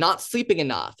disruptor. Not sleeping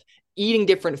enough, eating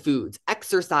different foods,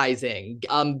 exercising,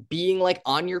 being like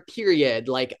on your period,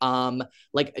 like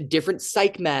different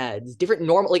psych meds, different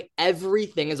normal, like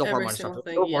everything is a Every hormone single disruptor.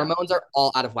 thing. Your Yeah. hormones are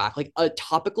all out of whack. Like a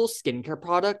topical skincare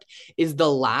product is the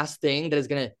last thing that is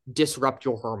gonna disrupt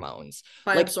your hormones.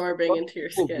 By Like absorbing what into your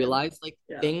people skin. realize, like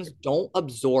Yeah. things don't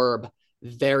absorb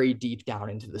very deep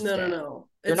down into the No, no, skin. no.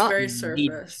 They're It's not very made to.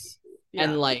 surface.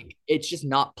 And Yeah. like it's just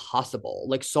not possible.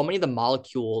 Like so many of the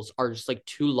molecules are just like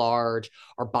too large.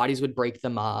 Our bodies would break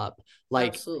them up.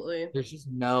 Like Absolutely. there's just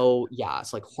no, yeah.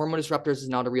 It's like hormone disruptors is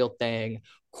not a real thing.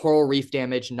 Coral reef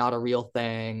damage, not a real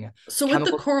thing. So with the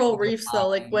Chemical coral are reefs though,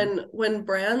 like fine. when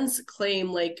brands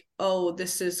claim like, oh,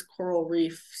 this is coral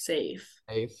reef safe,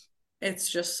 Safe.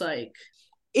 it's just like,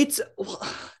 It's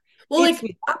well, it's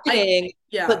like I marketing,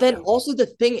 but yeah, then also the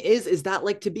thing is that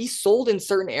like to be sold in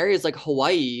certain areas like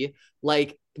Hawaii,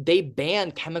 like they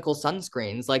banned chemical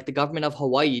sunscreens, like the government of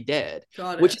Hawaii did,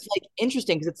 got which it. is like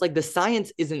interesting because it's like the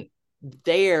science isn't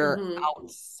there Mm-hmm.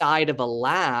 outside of a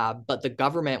lab, but the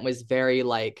government was very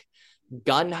like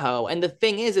gun ho. And the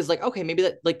thing is like, okay, maybe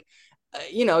that like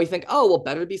you know, you think, oh, well,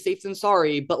 better to be safe than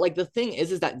sorry. But like the thing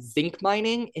is that zinc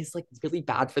mining is like really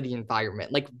bad for the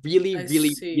environment, like really, I really,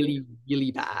 see. really,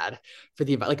 really bad for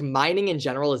the environment. Like mining in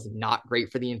general is not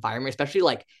great for the environment, especially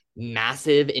like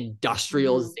massive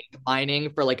industrial Mm-hmm. zinc mining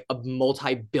for like a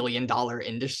multi-billion-dollar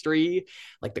industry.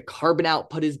 Like the carbon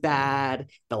output is bad,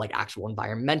 the like actual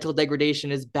environmental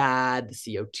degradation is bad, the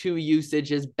CO2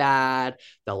 usage is bad,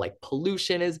 the like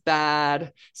pollution is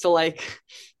bad. So like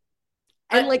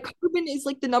and I like carbon is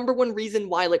like the number one reason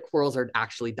why like corals are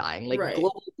actually dying. Like right.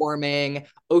 global warming,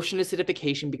 ocean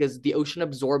acidification, because the ocean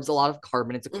absorbs a lot of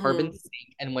carbon. It's a carbon Mm-hmm.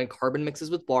 sink. And when carbon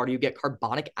mixes with water, you get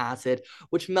carbonic acid,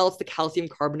 which melts the calcium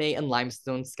carbonate and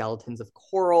limestone skeletons of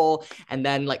coral. And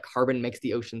then like carbon makes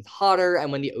the oceans hotter.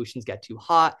 And when the oceans get too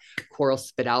hot, corals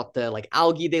spit out the like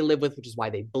algae they live with, which is why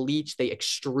they bleach. They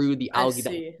extrude the I algae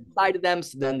that's see. inside of them.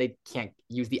 So then they can't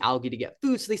use the algae to get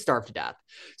food. So they starve to death.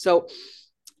 So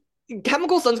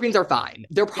chemical sunscreens are fine.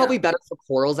 They're Yeah. probably better for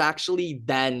corals actually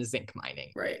than zinc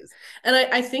mining Right. is. And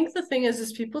I think the thing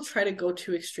is people try to go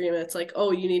too extreme. It's like,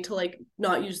 oh, you need to like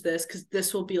not use this because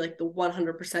this will be like the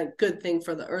 100% good thing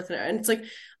for the earth. And it's like,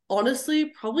 honestly,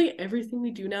 probably everything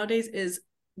we do nowadays is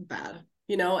bad,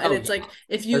 you know? And Oh it's yeah, like,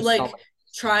 if you there's so like much.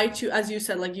 try to, as you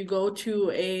said, like you go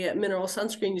to a mineral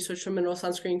sunscreen, you switch to a mineral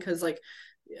sunscreen because like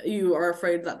you are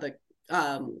afraid that the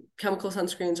chemical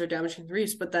sunscreens are damaging the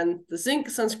reefs, but then the zinc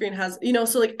sunscreen has, you know,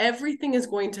 so like everything is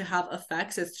going to have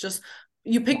effects. It's just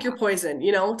you pick your Yeah, poison,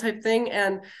 you know, type thing.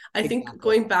 And I think exactly.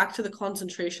 going back to the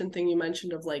concentration thing you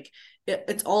mentioned of like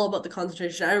it's all about the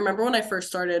concentration. I remember when I first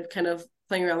started kind of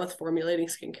playing around with formulating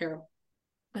skincare,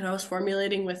 and I was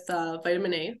formulating with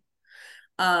vitamin A.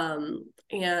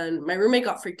 And my roommate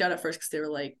got freaked out at first because they were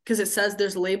like, because it says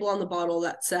there's a label on the bottle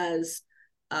that says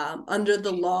under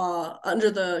the law, under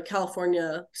the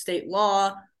California state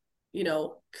law, you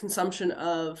know, consumption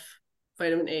of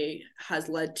vitamin A has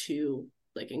led to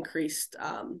like increased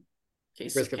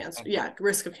cases of Risk of cancer. cancer. Yeah,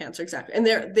 risk of cancer, exactly. And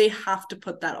they have to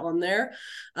put that on there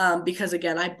because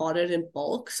again, I bought it in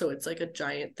bulk, so it's like a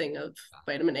giant thing of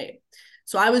vitamin A.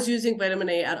 So I was using vitamin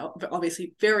A at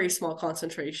obviously very small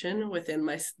concentration within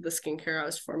the skincare I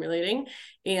was formulating,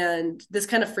 and this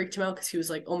kind of freaked him out because he was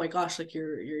like, "Oh my gosh, like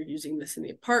you're using this in the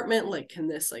apartment, like can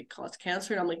this like cause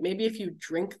cancer?" And I'm like, maybe if you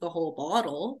drink the whole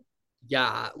bottle.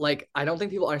 Yeah, like I don't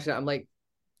think people understand. I'm like,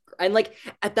 and like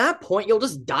at that point, you'll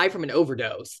just die from an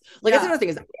overdose. Like that's Yeah. another thing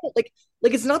is like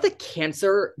it's not that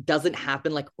cancer doesn't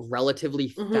happen like relatively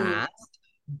Mm-hmm. fast,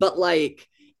 but like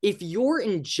if you're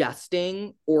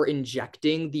ingesting or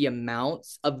injecting the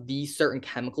amounts of these certain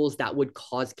chemicals that would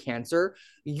cause cancer,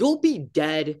 you'll be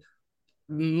dead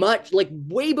much like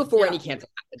way before any Yeah. cancer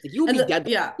happens. Like you'll be dead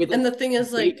Yeah. with And like the thing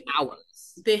is 8 like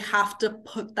hours they have to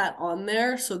put that on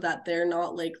there so that they're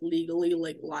not like legally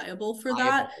like liable for that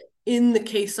liable. in the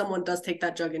case someone does take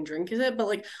that jug and drink it. But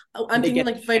like I'm And they thinking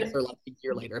get like cancer like a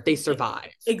year later if they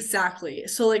survive. exactly.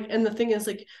 So like, and the thing is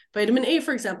like vitamin A,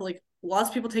 for example, like lots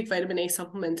of people take vitamin A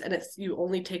supplements and it's you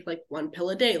only take like one pill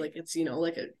a day. Like it's, you know,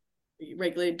 like a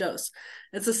regulated dose.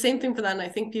 It's the same thing for that. And I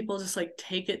think people just like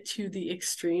take it to the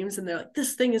extremes and they're like,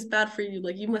 this thing is bad for you.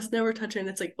 Like you must never touch it. And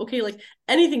it's like, okay, like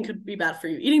anything could be bad for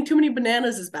you. Eating too many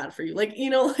bananas is bad for you. Like, you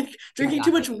know, like drinking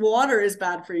too much Exactly. water is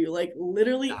bad for you. Like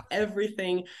literally Exactly.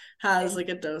 everything has And like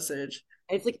a dosage.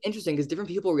 it's like interesting because different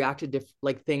people react to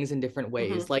like things in different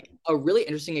ways. Mm-hmm. Like a really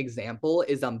interesting example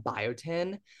is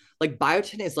biotin. Like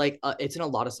biotin is like it's in a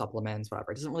lot of supplements,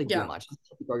 whatever. It doesn't really do Yeah. much.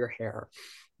 It's grow your hair,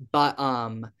 but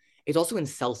it's also in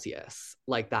Celsius,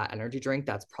 like that energy drink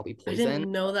that's probably I didn't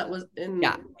poison. know that was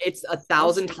Yeah, in it's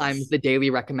 1,000 times Celsius. the daily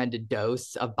recommended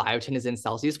dose of biotin is in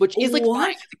Celsius, which is like fine.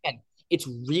 What? Again, it's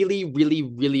really, really,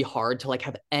 really hard to like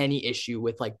have any issue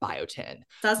with like biotin.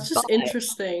 That's But just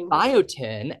interesting.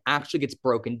 biotin actually gets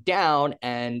broken down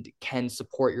and can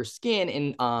support your skin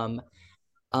in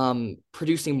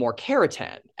producing more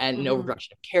keratin, and an Mm-hmm.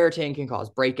 overproduction of keratin can cause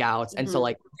breakouts. And so Mm-hmm.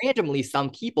 like randomly some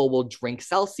people will drink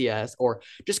Celsius or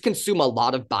just consume a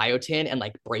lot of biotin and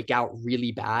like break out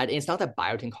really bad. And it's not that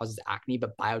biotin causes acne,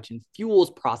 but biotin fuels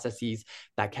processes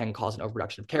that can cause an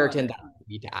overproduction of Got keratin it. that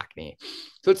lead to acne.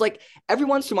 So it's like every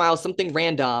once in a while something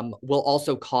random will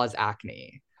also cause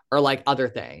acne or like other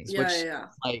things, Yeah, yeah, which yeah.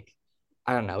 like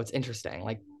I don't know, it's interesting.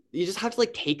 Like you just have to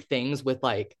like take things with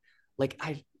like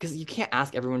I because you can't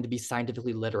ask everyone to be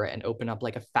scientifically literate and open up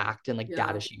like a fact and like Yeah.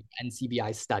 data sheet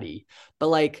NCBI study. But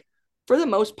like for the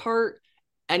most part,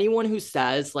 anyone who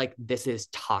says like this is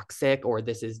toxic or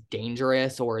this is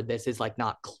dangerous or this is like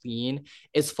not clean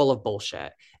is full of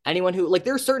bullshit. Anyone who like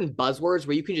there are certain buzzwords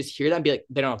where you can just hear them and be like,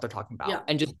 they don't know what they're talking about Yeah.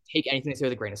 and just take anything they say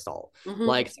with a grain of salt. Mm-hmm.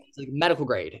 Like medical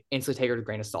grade, instantly take it with a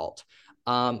grain of salt.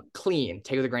 clean,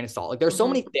 take it with a grain of salt. Like there's so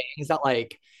many things that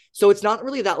like, so it's not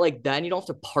really that like then you don't have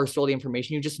to parse through all the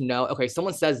information. You just know, okay,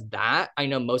 someone says that. I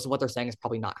know most of what they're saying is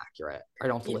probably not accurate. I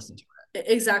don't have to listen to it.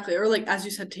 Exactly. Or like as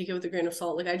you said, take it with a grain of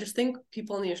salt. Like I just think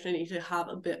people on the internet need to have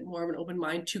a bit more of an open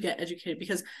mind to get educated,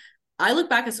 because I look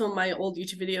back at some of my old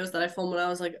YouTube videos that I filmed when I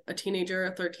was like a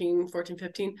teenager, 13, 14,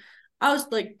 15. I was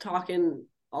like talking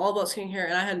all about skincare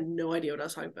and I had no idea what I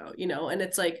was talking about, you know? And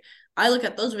it's like, I look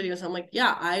at those videos and I'm like,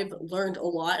 yeah, I've learned a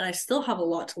lot and I still have a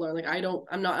lot to learn. Like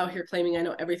I'm not out here claiming I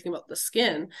know everything about the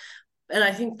skin. And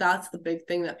I think that's the big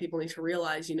thing that people need to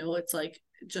realize, you know, it's like,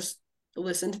 just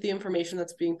listen to the information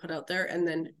that's being put out there and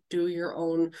then do your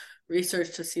own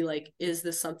research to see like, is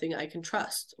this something I can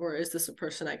trust, or is this a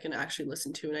person I can actually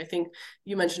listen to? And I think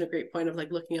you mentioned a great point of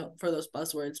like looking out for those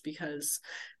buzzwords, because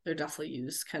they're definitely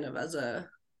used kind of as a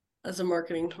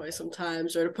marketing toy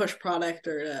sometimes, or to push product,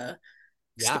 or to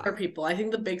scare people. I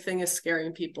think the big thing is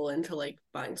scaring people into like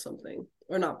buying something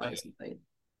or not buying something.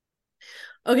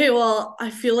 Okay, well, I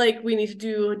feel like we need to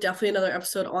do definitely another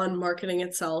episode on marketing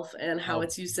itself and how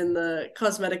it's used in the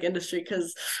cosmetic industry,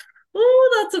 because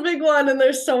that's a big one and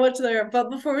there's so much there.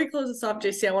 But before we close this off,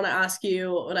 JC, I want to ask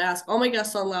you what I ask all my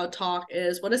guests on Loud Talk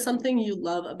is, what is something you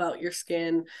love about your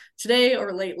skin today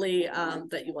or lately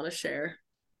that you want to share?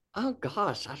 Oh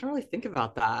gosh, I don't really think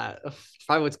about that.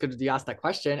 Probably what's good to you ask that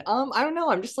question. I don't know.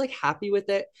 I'm just like happy with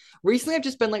it. Recently, I've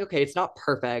just been like, okay, it's not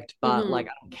perfect, but like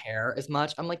I don't care as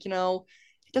much. I'm like, it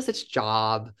does its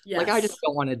job. Yes. Like I just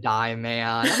don't want to die,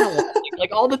 man. I don't want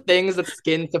like all the things that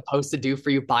skin's supposed to do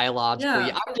for you biologically.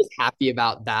 Yeah. I'm just happy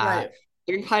about that. Right.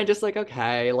 You can kind of just like,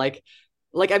 okay, like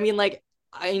I mean, like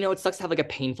I know it sucks to have like a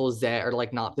painful zit or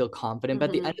like not feel confident, but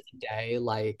at the end of the day,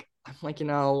 like I'm like,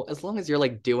 as long as you're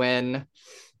like doing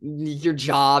your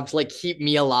job to like keep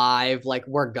me alive, like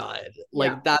we're good.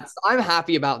 Like I'm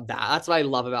happy about that. That's what I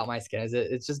love about my skin, is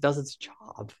it just does its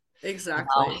job. Exactly.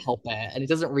 I'll help it. And it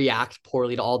doesn't react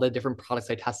poorly to all the different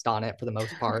products I test on it for the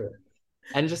most part.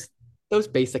 And just those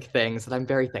basic things that I'm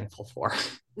very thankful for.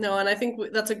 No, and I think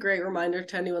that's a great reminder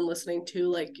to anyone listening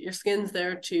to, like, your skin's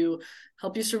there to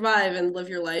help you survive and live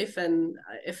your life. And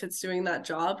if it's doing that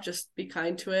job, just be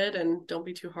kind to it and don't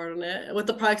be too hard on it with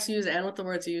the products you use and with the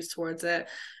words you use towards it.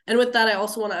 And with that, I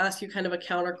also want to ask you kind of a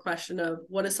counter question of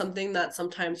what is something that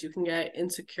sometimes you can get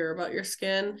insecure about your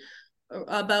skin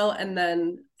about, and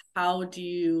then how do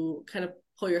you kind of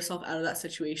pull yourself out of that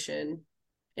situation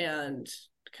and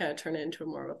kind of turn it into a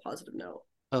more of a positive note?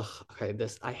 Ugh, okay,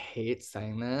 I hate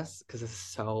saying this because it's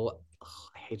so,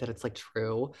 I hate that it's like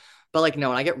true. But like, no,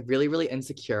 when I get really, really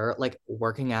insecure, like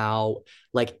working out,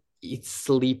 like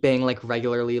sleeping like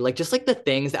regularly, like just like the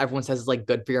things that everyone says is like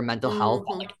good for your mental health,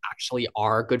 that like actually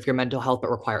are good for your mental health, but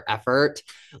require effort.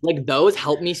 Like those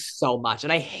help me so much.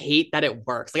 And I hate that it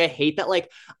works. Like I hate that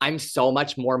like I'm so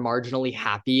much more marginally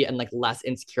happy and like less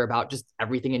insecure about just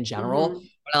everything in general. When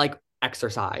I like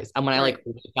exercise and when I like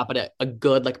wake up at a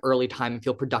good like early time and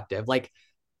feel productive. Like,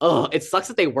 oh, it sucks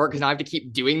that they work because now I have to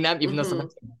keep doing them, even though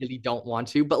sometimes I really don't want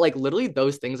to. But like literally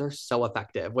those things are so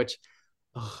effective, which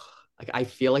like I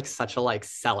feel like such a like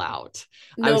sellout.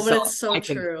 No, but it's so I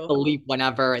can true. sleep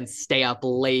whenever and stay up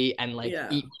late and like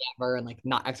eat whatever and like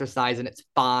not exercise and it's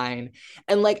fine.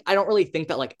 And like I don't really think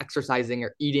that like exercising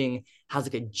or eating has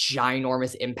like a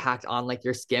ginormous impact on like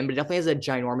your skin, but it definitely has a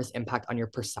ginormous impact on your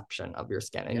perception of your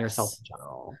skin and yourself in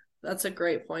general. That's a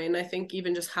great point. I think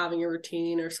even just having a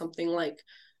routine or something like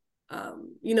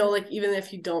you know, like even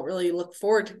if you don't really look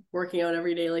forward to working out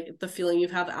every day, like the feeling you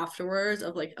have afterwards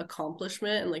of like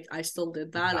accomplishment and like I still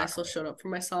did that and I still showed up for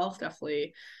myself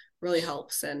definitely really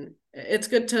helps. And it's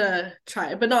good to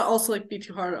try, but not also like be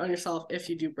too hard on yourself if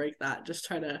you do break that. Just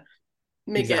try to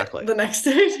make it the next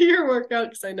day to your workout,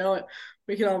 because I know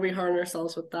we can all be hard on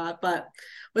ourselves with that. But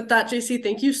with that, JC,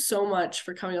 thank you so much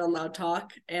for coming on Loud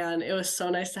Talk, and it was so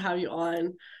nice to have you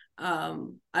on.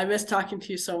 I miss talking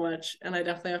to you so much, and I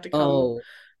definitely have to come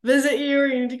visit you, or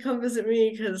you need to come visit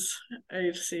me because I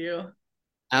need to see you.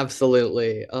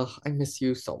 Absolutely. Oh, I miss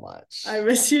you so much. I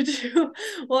miss you too.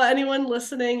 Well, anyone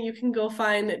listening, you can go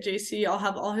find JC. I'll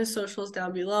have all his socials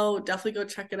down below. Definitely go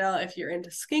check it out if you're into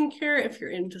skincare, if you're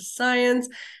into science.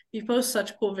 He posts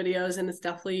such cool videos, and it's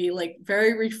definitely like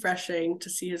very refreshing to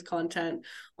see his content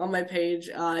on my page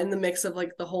in the mix of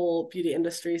like the whole beauty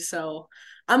industry. So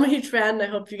I'm a huge fan, and I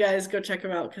hope you guys go check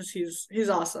him out because he's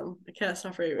awesome. I can't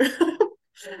stop raving.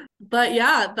 But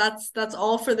yeah, that's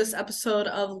all for this episode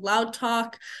of Loud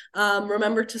Talk.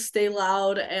 Remember to stay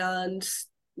loud and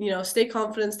stay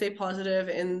confident, stay positive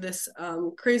in this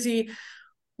crazy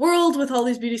world with all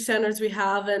these beauty standards we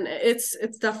have, and it's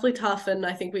definitely tough, and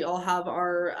I think we all have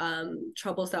our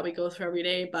troubles that we go through every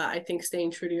day, but I think staying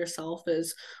true to yourself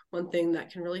is one thing that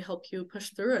can really help you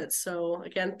push through it. So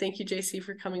again, thank you, JC,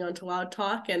 for coming on to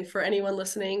LoudTalk. And for anyone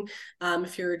listening,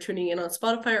 if you're tuning in on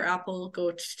Spotify or Apple,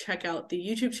 go check out the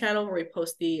YouTube channel where we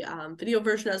post the video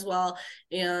version as well,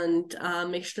 and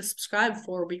make sure to subscribe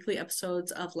for weekly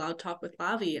episodes of LoudTalk with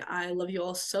Lavi. I love you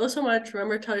all so much.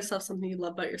 Remember to tell yourself something you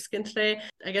love about your skin today.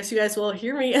 I guess you guys will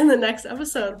hear me in the next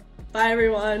episode. Bye,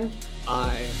 everyone.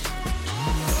 Bye.